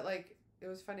 But, like, it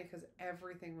was funny because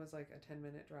everything was, like, a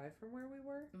 10-minute drive from where we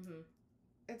were. Mm-hmm.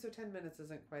 And so 10 minutes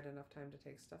isn't quite enough time to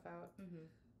take stuff out. Mm-hmm.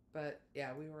 But,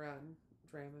 yeah, we were on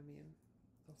Dramamine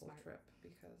the whole trip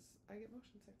because I get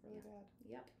motion sick really bad.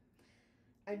 Yep.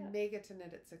 I may get to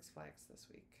knit at Six Flags this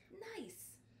week.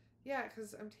 Nice. Yeah,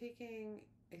 because I'm taking...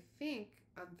 I think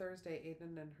on Thursday,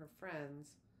 Aiden and her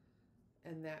friends,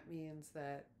 and that means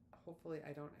that hopefully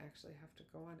I don't actually have to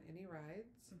go on any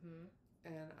rides,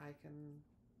 and I can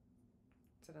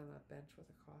sit on a bench with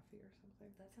a coffee or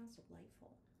something. That sounds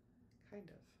delightful.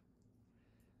 Kind of.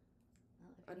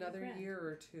 Well, another year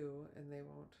or two, and they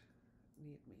won't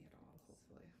need me at all,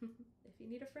 hopefully. If you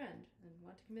need a friend and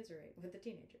want to commiserate with the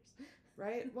teenagers.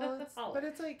 Right? Well, it's like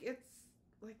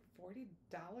 $40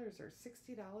 or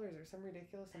 $60 or some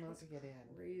ridiculous amount to get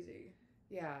in. Crazy.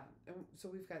 Yeah, and so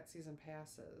we've got season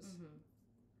passes,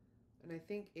 and I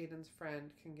think Aiden's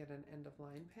friend can get an end of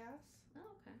line pass. Oh,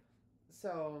 okay.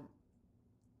 So,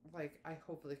 like, I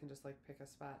hopefully can just like pick a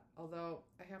spot. Although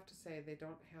I have to say they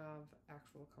don't have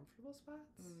actual comfortable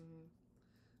spots.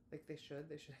 Like they should.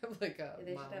 They should have like a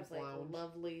they mom's should have like lounge.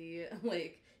 lovely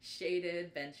like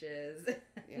shaded benches.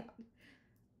 Yeah.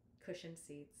 Cushioned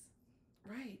seats.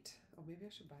 Right. Oh, maybe I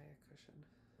should buy a cushion.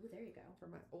 Oh, there you go. For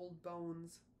my old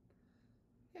bones.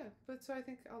 Yeah, but so I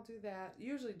think I'll do that.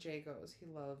 Usually Jay goes. He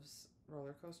loves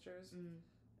roller coasters.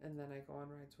 And then I go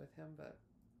on rides with him, but...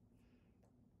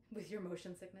 With your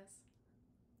motion sickness?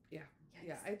 Yeah. Yikes.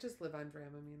 Yeah, I just live on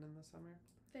Dramamine in the summer.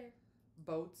 Fair.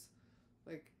 Boats.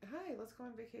 Like, hi, let's go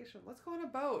on vacation. Let's go on a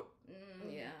boat.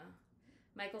 Yeah.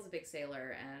 Michael's a big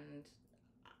sailor, and...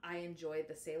 I enjoy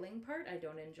the sailing part. I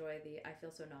don't enjoy the I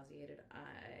feel so nauseated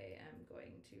I am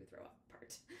going to throw up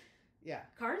part. Yeah.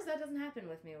 Cars, that doesn't happen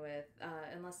with me with,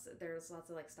 unless there's lots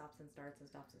of like stops and starts,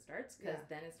 because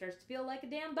then it starts to feel like a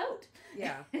damn boat.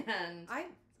 Yeah. And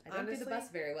I don't honestly, do the bus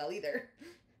very well either.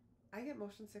 I get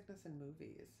motion sickness in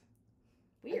movies.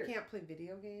 Weird. I can't play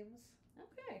video games.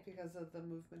 Okay. Because of the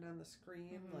movement on the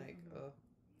screen.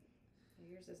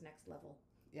 Yours is next level.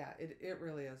 Yeah, it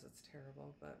really is. It's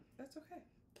terrible, but that's okay.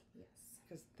 Yes.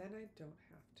 Because then I don't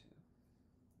have to.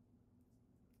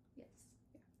 Yes.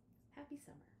 Yeah. Happy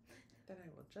summer. Then I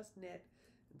will just knit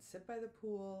and sit by the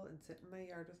pool and sit in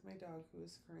my yard with my dog, who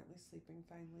is currently sleeping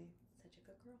finally. Such a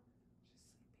good girl. She's sleepy.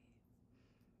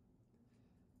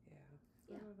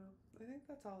 Yeah. I don't know. I think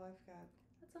that's all I've got.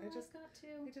 That's all I've got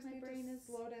too. My brain is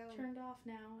slow down. Turned off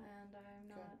now, and I'm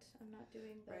not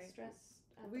doing the stress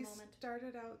at the moment. We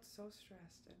started out so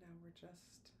stressed, and now we're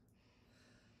just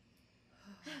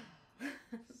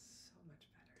so much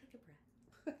better. Take a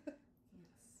breath.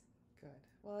 Yes. Good.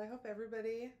 Well, I hope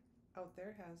everybody out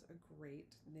there has a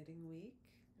great knitting week.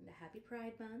 And a happy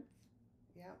Pride Month.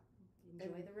 Yep.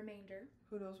 Enjoy the remainder.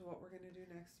 Who knows what we're going to do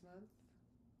next month?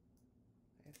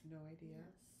 I have no idea.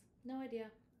 Yes. No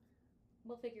idea.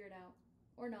 We'll figure it out.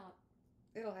 Or not.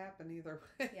 It'll happen either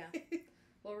way. Yeah.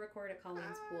 We'll record at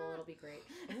Colleen's pool. It'll be great.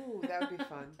 Ooh, that would be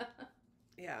fun.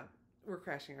 Yeah. We're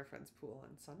crashing our friend's pool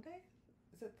on Sunday?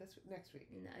 Is it next week?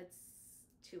 No, it's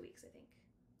 2 weeks, I think.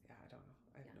 Yeah, I don't know.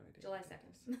 I have no idea. July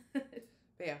 2nd.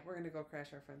 But yeah, we're going to go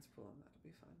crash our friend's pool, and that'll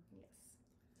be fun. Yes.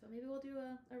 So maybe we'll do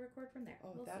a record from there.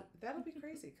 Oh, we'll that'll be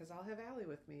crazy, because I'll have Allie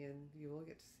with me, and you will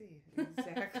get to see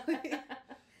exactly.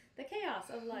 The chaos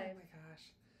of life. Oh my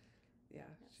gosh. Yeah,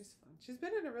 yes. She's fun. She's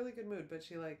been in a really good mood, but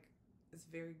she is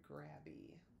very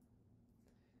grabby.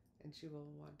 And she will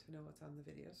want to know what's on the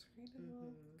video screen,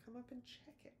 and we'll come up and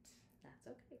check it. That's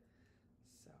okay.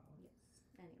 So. Yes.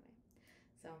 Anyway.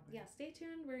 So, yeah, stay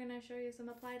tuned. We're going to show you some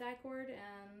applied I-cord,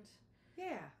 and...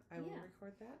 Yeah, I will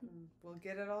record that, and we'll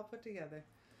get it all put together.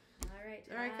 All right.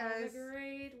 All right, guys. Have a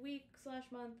great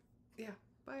week/month. Yeah.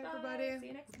 Bye, everybody. See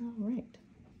you next time. All right.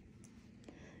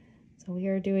 So we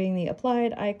are doing the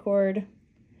applied I-cord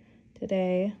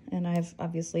today, and I've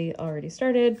obviously already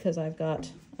started because I've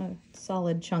got a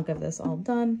solid chunk of this all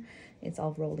done. It's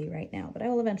all rolly right now, but I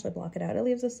will eventually block it out. It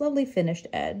leaves this lovely finished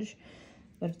edge,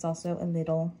 but it's also a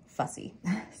little fussy.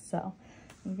 So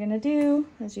what you're gonna do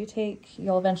is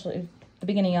you'll eventually, at the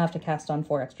beginning you'll have to cast on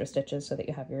 4 extra stitches so that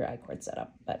you have your I-cord set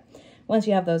up. But once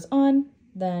you have those on,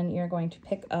 then you're going to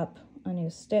pick up a new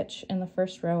stitch in the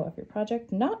first row of your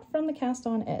project, not from the cast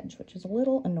on edge, which is a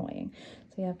little annoying.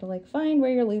 So you have to like find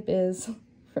where your loop is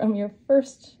from your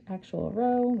first actual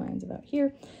row. Mine's about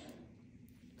here.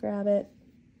 Grab it,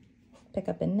 pick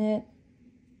up and knit.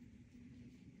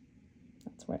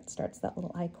 That's where it starts, that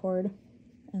little I-cord.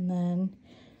 And then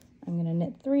I'm gonna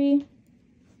knit 3.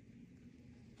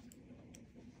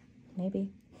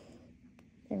 Maybe.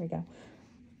 There we go.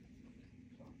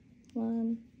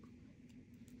 1,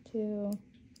 2,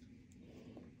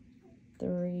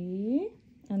 3,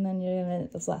 and then you're gonna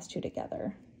knit those last 2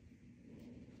 together.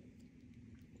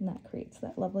 And that creates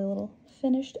that lovely little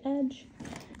finished edge.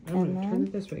 I'm gonna turn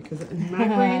it this way because in my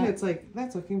brain it's like,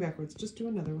 that's looking backwards. Just do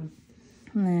another one.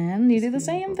 And then you do the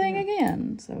same thing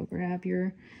again. So grab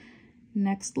your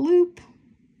next loop.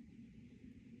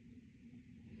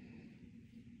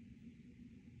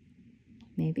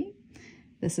 Maybe.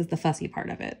 This is the fussy part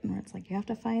of it, where it's like you have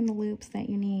to find the loops that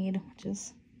you need, which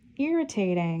is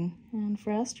irritating and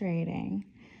frustrating.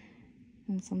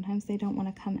 And sometimes they don't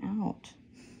want to come out.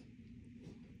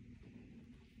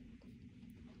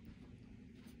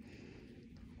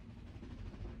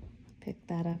 Pick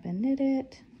that up and knit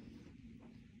it.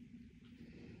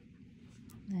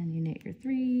 Then you knit your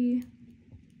 3.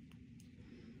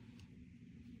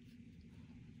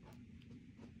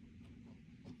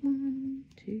 One,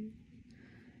 2,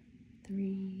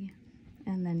 3,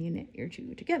 and then you knit your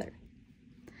 2 together.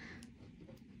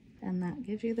 And that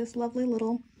gives you this lovely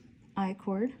little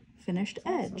I-cord finished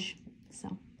edge.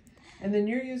 So. And then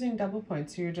you're using double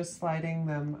points, so you're just sliding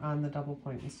them on the double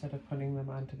point instead of putting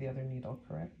them onto the other needle,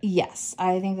 correct? Yes,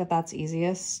 I think that that's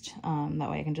easiest.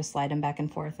 That way I can just slide them back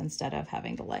and forth instead of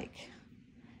having to like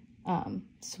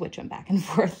switch them back and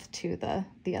forth to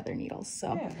the other needles.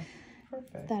 So yeah,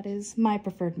 perfect. That is my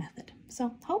preferred method.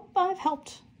 So hope I've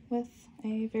helped with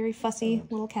a very fussy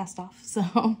little cast off.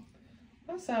 So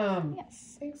awesome.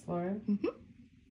 yes. Thanks, Lauren. Mm-hmm.